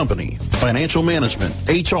service company. Financial management,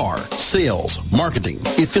 HR, sales, marketing,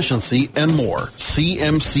 efficiency, and more.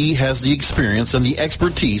 CMC has the experience and the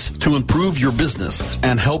expertise to improve your business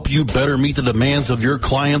and help you better meet the demands of your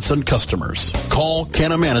clients and customers. Call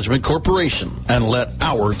Canna Management Corporation and let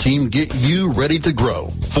our team get you ready to grow.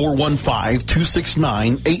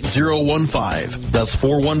 415-269-8015. That's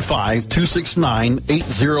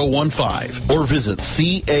 415-269-8015. Or visit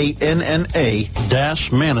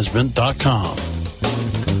canna-management.com.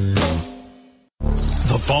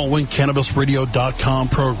 The following CannabisRadio.com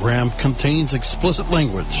program contains explicit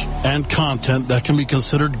language and content that can be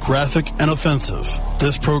considered graphic and offensive.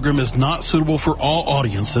 This program is not suitable for all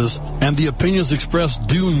audiences, and the opinions expressed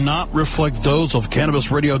do not reflect those of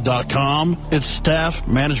CannabisRadio.com, its staff,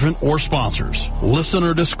 management, or sponsors.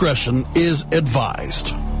 Listener discretion is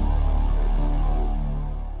advised.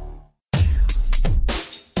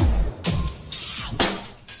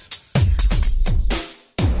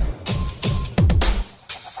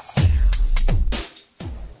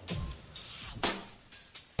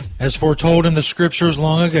 As foretold in the scriptures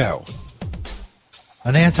long ago,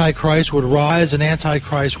 an antichrist would rise, an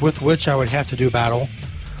antichrist with which I would have to do battle.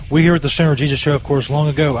 We here at the Stoner Jesus Show, of course, long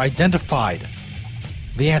ago identified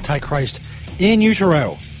the antichrist in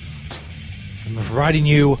utero. And we're providing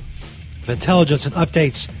you with intelligence and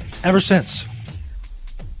updates ever since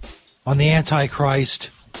on the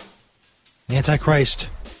antichrist. The antichrist,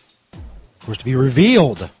 of course, to be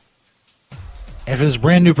revealed after this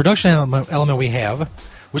brand new production element we have,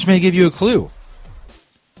 which may give you a clue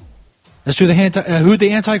as to who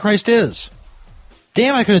the Antichrist is.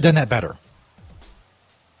 Damn, I could have done that better.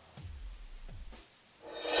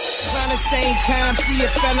 Around the same time, she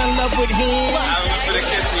fell in love with him.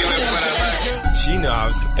 She knew I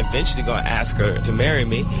was eventually going to ask her to marry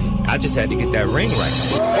me. I just had to get that ring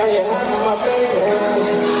right.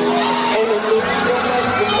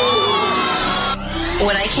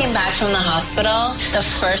 When I came back from the hospital, the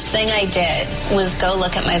first thing I did was go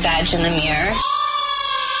look at my vag in the mirror.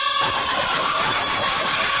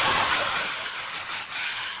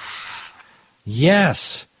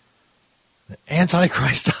 Yes. The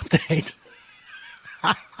Antichrist update.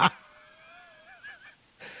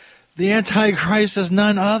 The Antichrist is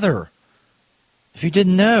none other, if you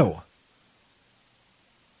didn't know,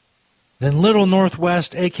 than Little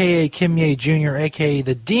Northwest, a.k.a. Kim Ye Jr., a.k.a.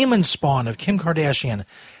 the demon spawn of Kim Kardashian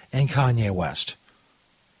and Kanye West.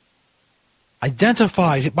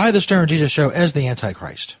 Identified by the Stoner Jesus Show as the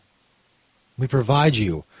Antichrist. We provide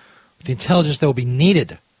you with the intelligence that will be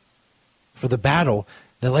needed for the battle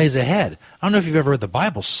that lays ahead. I don't know if you've ever read the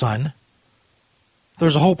Bible, son.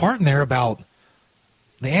 There's a whole part in there about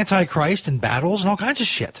the Antichrist and battles and all kinds of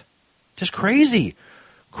shit. Just crazy.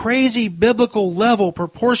 Crazy biblical level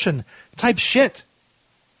proportion type shit.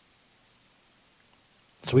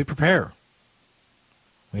 So we prepare.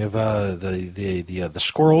 We have the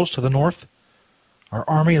squirrels to the north. Our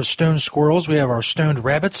army of stoned squirrels. We have our stoned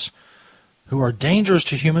rabbits, who are dangerous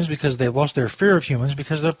to humans because they've lost their fear of humans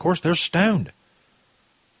because, of course, they're stoned.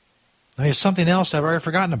 I mean, it's something else I've already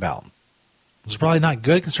forgotten about. It's probably not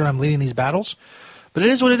good considering I'm leading these battles, but it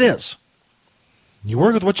is what it is. You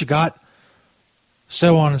work with what you got,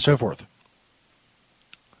 so on and so forth.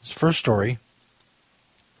 This first story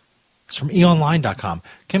is from eonline.com.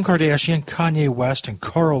 Kim Kardashian, Kanye West, and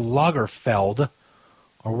Karl Lagerfeld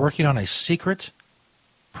are working on a secret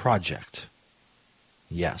project.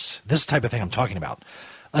 Yes, this type of thing I'm talking about.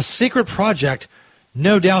 A secret project,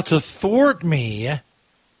 no doubt to thwart me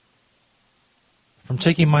from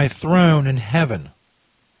taking my throne in heaven.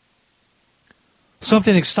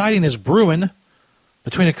 Something exciting is brewing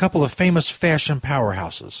between a couple of famous fashion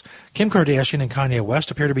powerhouses. Kim Kardashian and Kanye West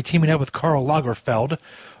appear to be teaming up with Karl Lagerfeld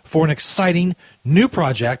for an exciting new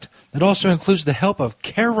project that also includes the help of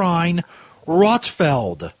Karine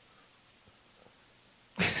Rothfeld.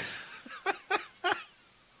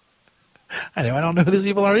 I don't know who these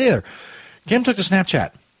people are either. Kim took to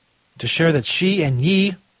Snapchat to share that she and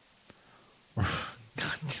Ye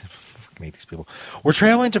were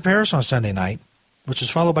traveling to Paris on Sunday night, which was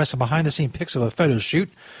followed by some behind-the-scenes pics of a photo shoot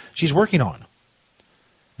she's working on.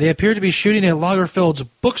 They appear to be shooting at Lagerfeld's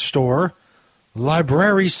bookstore,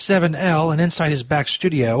 Librairie 7L, and inside his back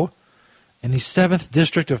studio in the 7th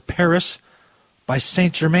district of Paris by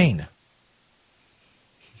Saint-Germain.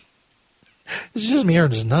 This is just me, or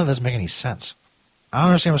does none of this make any sense? I don't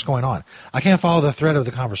understand what's going on. I can't follow the thread of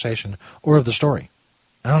the conversation or of the story.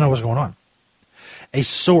 I don't know what's going on. A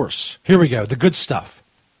source, here we go, the good stuff.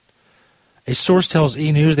 A source tells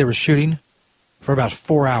E! News they were shooting for about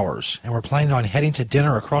 4 hours and were planning on heading to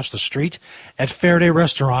dinner across the street at Faraday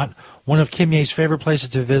Restaurant, one of Kim Ye's favorite places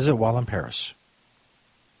to visit while in Paris.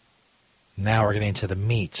 Now we're getting to the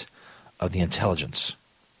meat of the intelligence.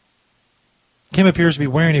 Kim appears to be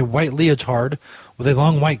wearing a white leotard with a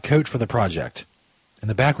long white coat for the project. In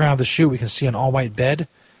the background of the shoot, we can see an all-white bed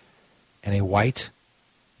and a white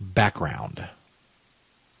background.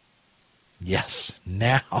 Yes,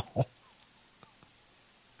 now.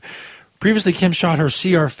 Previously, Kim shot her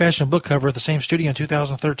CR fashion book cover at the same studio in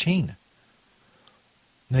 2013.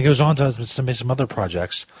 And it goes on to some other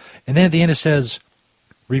projects. And then at the end it says,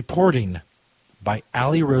 reporting by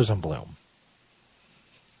Allie Rosenblum.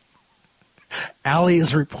 Allie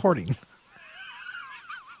is reporting.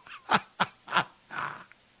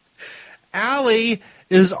 Allie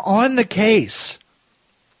is on the case.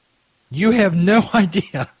 You have no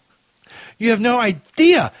idea. You have no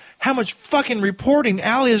idea how much fucking reporting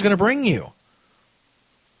Allie is going to bring you.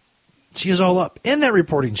 She is all up in that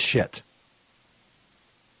reporting shit.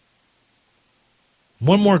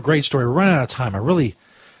 One more great story. We're running out of time. I really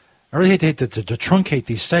hate to truncate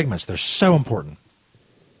these segments. They're so important.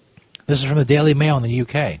 This is from the Daily Mail in the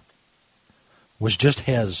UK, which just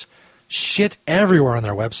has shit everywhere on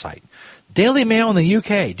their website. Daily Mail in the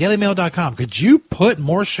UK, dailymail.com. Could you put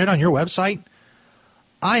more shit on your website?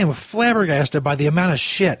 I am flabbergasted by the amount of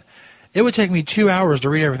shit. It would take me 2 hours to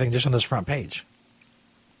read everything just on this front page.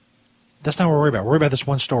 That's not what we're worried about. We're worried about this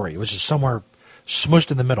one story, which is somewhere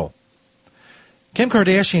smushed in the middle. Kim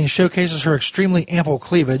Kardashian showcases her extremely ample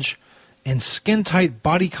cleavage in skin-tight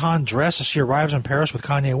bodycon dress as she arrives in Paris with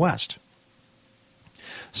Kanye West.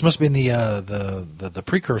 This must be the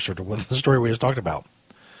precursor to the story we just talked about.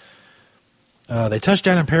 They touched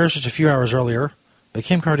down in Paris just a few hours earlier, but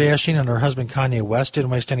Kim Kardashian and her husband Kanye West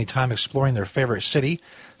didn't waste any time exploring their favorite city,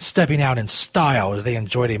 stepping out in style as they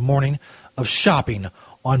enjoyed a morning of shopping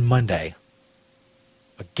on Monday.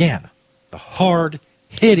 Again, the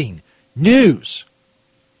hard-hitting news.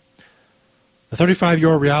 The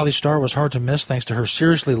 35-year-old reality star was hard to miss thanks to her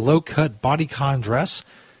seriously low-cut bodycon dress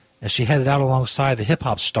as she headed out alongside the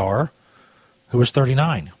hip-hop star, who was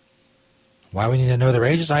 39. Why we need to know their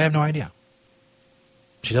ages, I have no idea.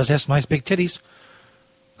 She does have some nice big titties.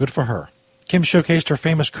 Good for her. Kim showcased her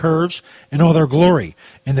famous curves in all their glory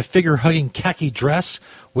in the figure-hugging khaki dress,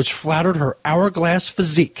 which flattered her hourglass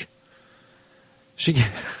physique. She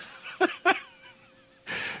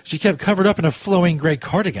kept covered up in a flowing gray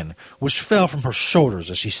cardigan, which fell from her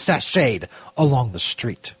shoulders as she sashayed along the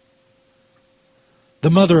street. The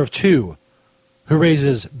mother of two, who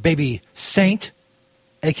raises baby Saint,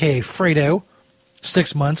 a.k.a. Fredo,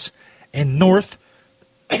 6 months, and North,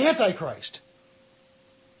 Antichrist,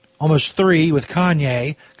 almost 3, with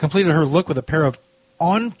Kanye, completed her look with a pair of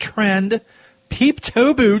on-trend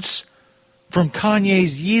peep-toe boots from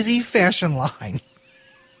Kanye's Yeezy fashion line.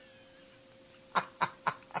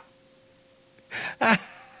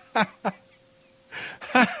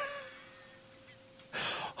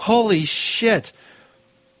 Holy shit.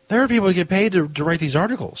 There are people who get paid to write these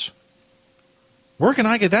articles. Where can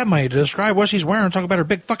I get that money to describe what she's wearing and talk about her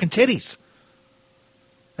big fucking titties?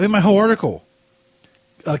 I mean, my whole article.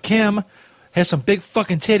 Kim has some big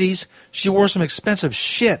fucking titties. She wore some expensive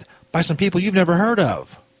shit by some people you've never heard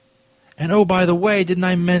of. And oh, by the way, didn't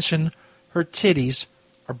I mention her titties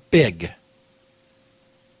are big?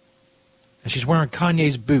 And she's wearing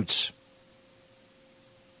Kanye's boots.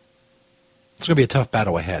 It's going to be a tough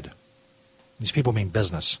battle ahead. These people mean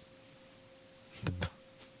business.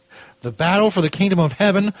 The battle for the kingdom of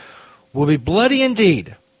heaven will be bloody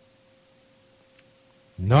indeed.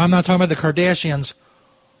 No, I'm not talking about the Kardashians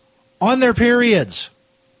on their periods.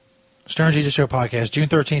 Stern Jesus Show Podcast, June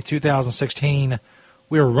 13th, 2016.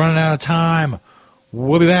 We are running out of time.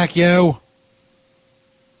 We'll be back, yo.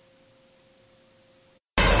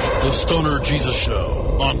 The Stoner Jesus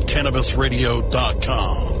Show on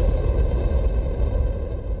CannabisRadio.com.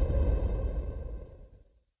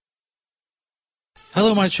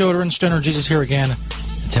 Hello, my children. Stoner Jesus here again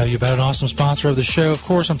to tell you about an awesome sponsor of the show. Of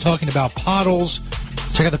course, I'm talking about Pottles.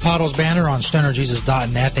 Check out the Pottles banner on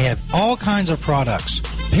stonerjesus.net. They have all kinds of products.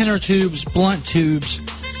 Pinner tubes, blunt tubes.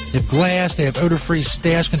 They have glass. They have odor-free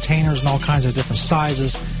stash containers in all kinds of different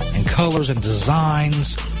sizes and colors and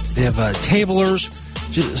designs. They have tablers.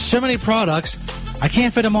 Just so many products. I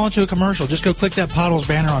can't fit them all into a commercial. Just go click that Pottles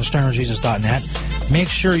banner on stonerjesus.net. Make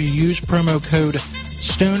sure you use promo code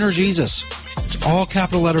STONERJESUS. It's all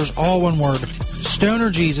capital letters, all one word.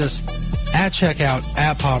 STONERJESUS at checkout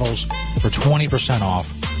at Pottles for 20%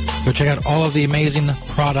 off. Go check out all of the amazing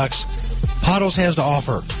products Pottles has to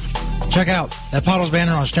offer. Check out that Pottles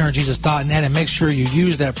banner on stonerjesus.net and make sure you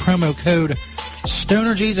use that promo code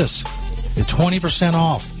STONERJESUS. Get 20%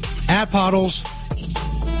 off at Pottles.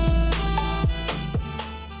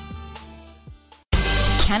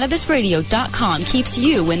 CannabisRadio.com keeps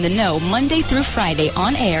you in the know Monday through Friday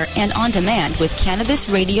on air and on demand with Cannabis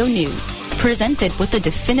Radio News. Presented with the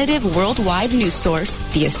definitive worldwide news source,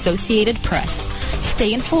 the Associated Press.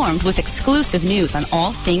 Stay informed with exclusive news on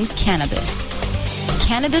all things cannabis.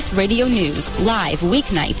 Cannabis Radio News, live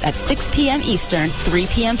weeknights at 6 p.m. Eastern, 3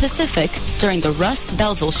 p.m. Pacific, during the Russ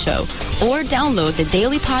Belville Show, or download the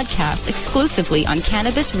daily podcast exclusively on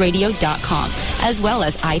CannabisRadio.com, as well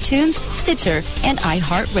as iTunes, Stitcher, and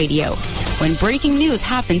iHeartRadio. When breaking news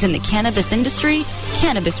happens in the cannabis industry,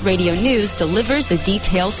 Cannabis Radio News delivers the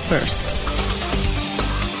details first.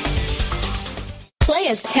 Play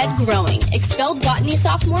as Ted Growing, expelled botany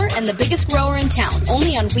sophomore and the biggest grower in town,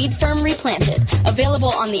 only on Weed Firm Replanted.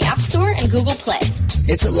 Available on the App Store and Google Play.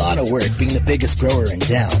 It's a lot of work being the biggest grower in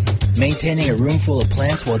town. Maintaining a room full of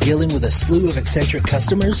plants while dealing with a slew of eccentric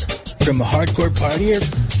customers? From a hardcore partier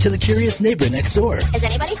to the curious neighbor next door. Is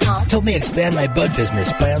anybody home? Help me expand my bud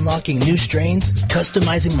business by unlocking new strains,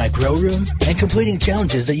 customizing my grow room, and completing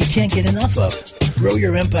challenges that you can't get enough of. Grow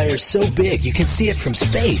your empire so big you can see it from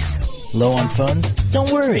space. Low on funds?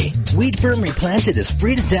 Don't worry. Weed Firm Replanted is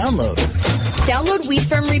free to download. Download Weed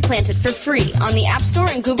Firm Replanted for free on the App Store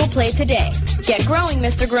and Google Play today. Get growing,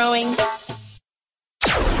 Mr. Growing.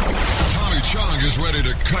 Tommy Chong is ready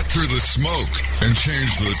to cut through the smoke and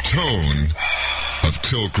change the tone of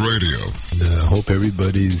Tilk Radio. I hope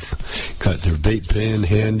everybody's got their vape pen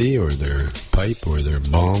handy, or their pipe, or their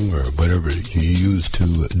bong, or whatever you use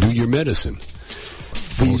to do your medicine.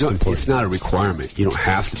 It's not a requirement. You don't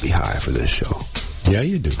have to be high for this show. Yeah,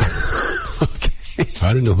 you do. Okay.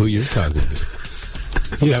 I don't know who you're talking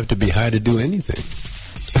to. You have to be high to do anything.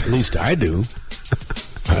 At least I do.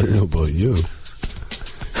 I don't know about you. In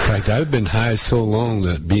fact, I've been high so long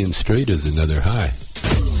that being straight is another high.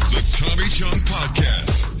 The Tommy Chong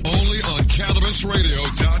Podcast, only on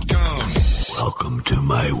CannabisRadio.com. Welcome to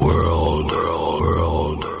my world.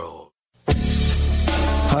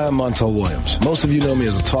 Hi, I'm Montel Williams. Most of you know me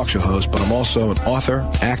as a talk show host, but I'm also an author,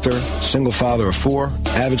 actor, single father of 4,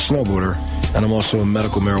 avid snowboarder, and I'm also a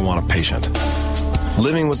medical marijuana patient.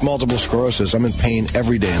 Living with multiple sclerosis, I'm in pain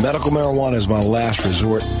every day. Medical marijuana is my last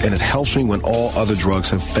resort, and it helps me when all other drugs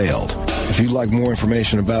have failed. If you'd like more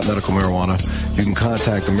information about medical marijuana, you can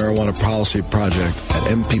contact the Marijuana Policy Project at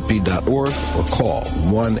mpp.org or call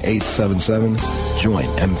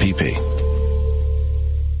 1-877-JOIN-MPP.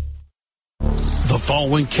 The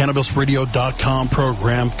following CannabisRadio.com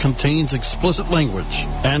program contains explicit language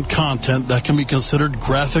and content that can be considered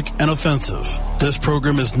graphic and offensive. This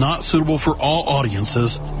program is not suitable for all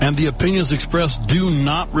audiences, and the opinions expressed do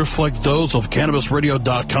not reflect those of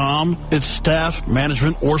CannabisRadio.com, its staff,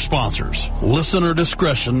 management, or sponsors. Listener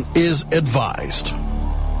discretion is advised.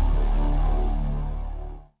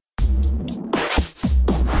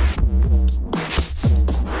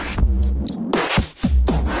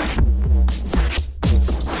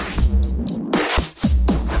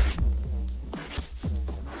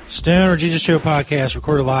 Stoner Jesus Show podcast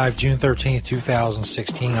recorded live June 13th,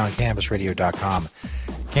 2016 on CannabisRadio.com.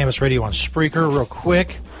 Cannabis Radio on Spreaker. Real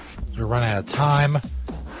quick, we're running out of time.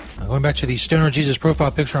 Going back to the Stoner Jesus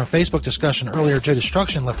profile picture on Facebook discussion earlier, Joe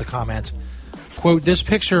Destruction left a comment. Quote, "This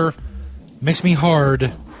picture makes me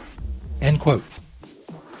hard." End quote.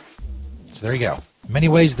 So there you go. In many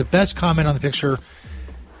ways, the best comment on the picture,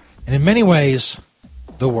 and in many ways,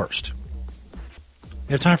 the worst.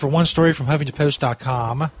 We have time for one story from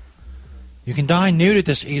HuffingtonPost.com. You can dine nude at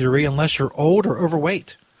this eatery unless you're old or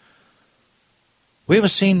overweight. We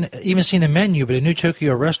haven't even seen the menu, but a new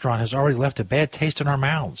Tokyo restaurant has already left a bad taste in our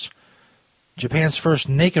mouths. Japan's first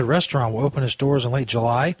naked restaurant will open its doors in late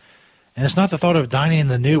July, and it's not the thought of dining in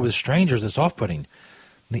the nude with strangers that's off-putting.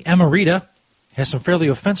 The Emerita has some fairly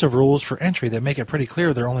offensive rules for entry that make it pretty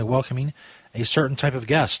clear they're only welcoming a certain type of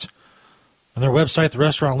guest. On their website, the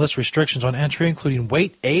restaurant lists restrictions on entry, including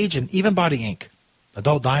weight, age, and even body ink.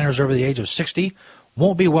 Adult diners over the age of 60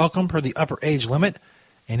 won't be welcome per the upper age limit,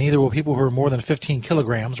 and neither will people who are more than 15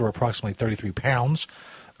 kilograms, or approximately 33 pounds,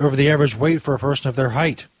 over the average weight for a person of their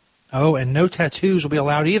height. Oh, and no tattoos will be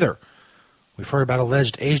allowed either. We've heard about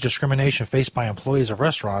alleged age discrimination faced by employees of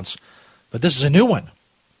restaurants, but this is a new one.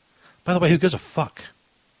 By the way, who gives a fuck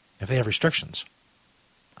if they have restrictions?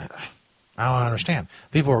 I don't understand.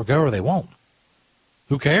 People will go or they won't.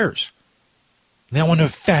 Who cares? They don't want no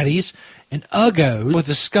fatties and uggos with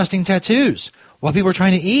disgusting tattoos while people are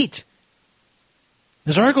trying to eat.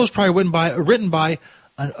 This article is probably written by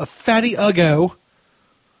a fatty uggo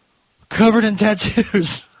covered in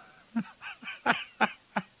tattoos.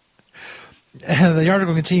 And the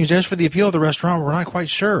article continues, as for the appeal of the restaurant, we're not quite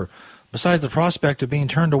sure. Besides the prospect of being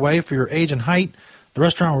turned away for your age and height, the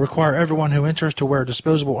restaurant will require everyone who enters to wear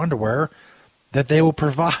disposable underwear that they will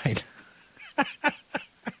provide.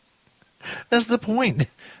 That's the point.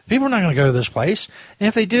 People are not going to go to this place. And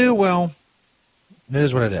if they do, well, it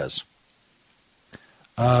is what it is.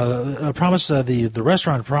 The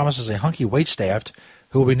restaurant promises a hunky waitstaff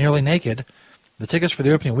who will be nearly naked. The tickets for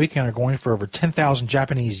the opening weekend are going for over 10,000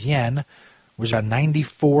 Japanese yen, which is about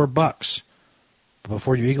 $94. But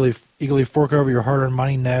before you eagerly fork over your hard-earned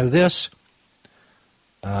money, know this.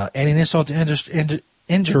 Adding insult to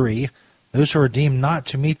injury, those who are deemed not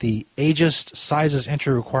to meet the ageist sizes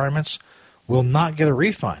entry requirements will not get a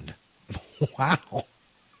refund. Wow.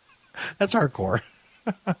 That's hardcore.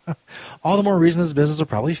 All the more reason this business will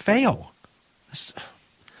probably fail.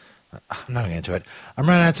 I'm not going to get into it. I'm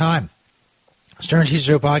running out of time. Stern Jesus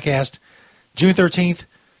Show podcast, June 13th,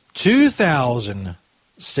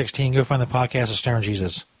 2016. Go find the podcast at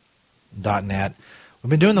sternjesus.net. We've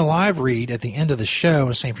been doing the live read at the end of the show,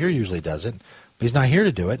 and St. Pierre usually does it, but he's not here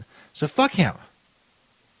to do it, so fuck him.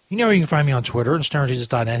 You know you can find me on Twitter, and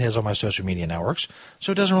sternjesus.net has all my social media networks,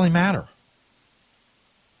 so it doesn't really matter.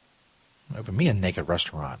 Open me a naked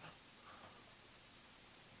restaurant.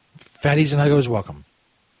 Fatties and Uggos welcome.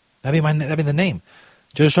 That'd be the name.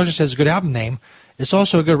 Joe Destruction says it's a good album name. It's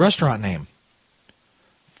also a good restaurant name.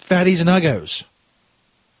 Fatties and Uggos.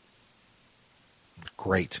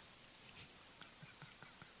 Great.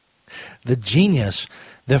 The genius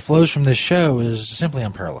that flows from this show is simply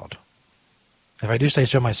unparalleled. If I do say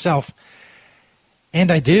so myself, and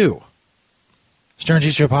I do. Stern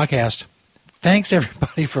Jesus Show podcast. Thanks,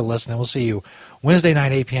 everybody, for listening. We'll see you Wednesday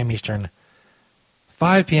night, 8 p.m. Eastern,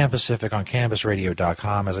 5 p.m. Pacific on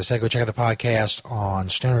CannabisRadio.com. As I said, go check out the podcast on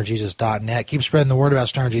StonerJesus.net. Keep spreading the word about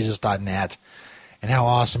StonerJesus.net and how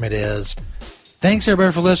awesome it is. Thanks,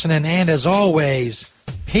 everybody, for listening. And as always,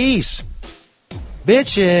 peace,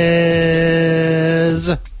 bitches.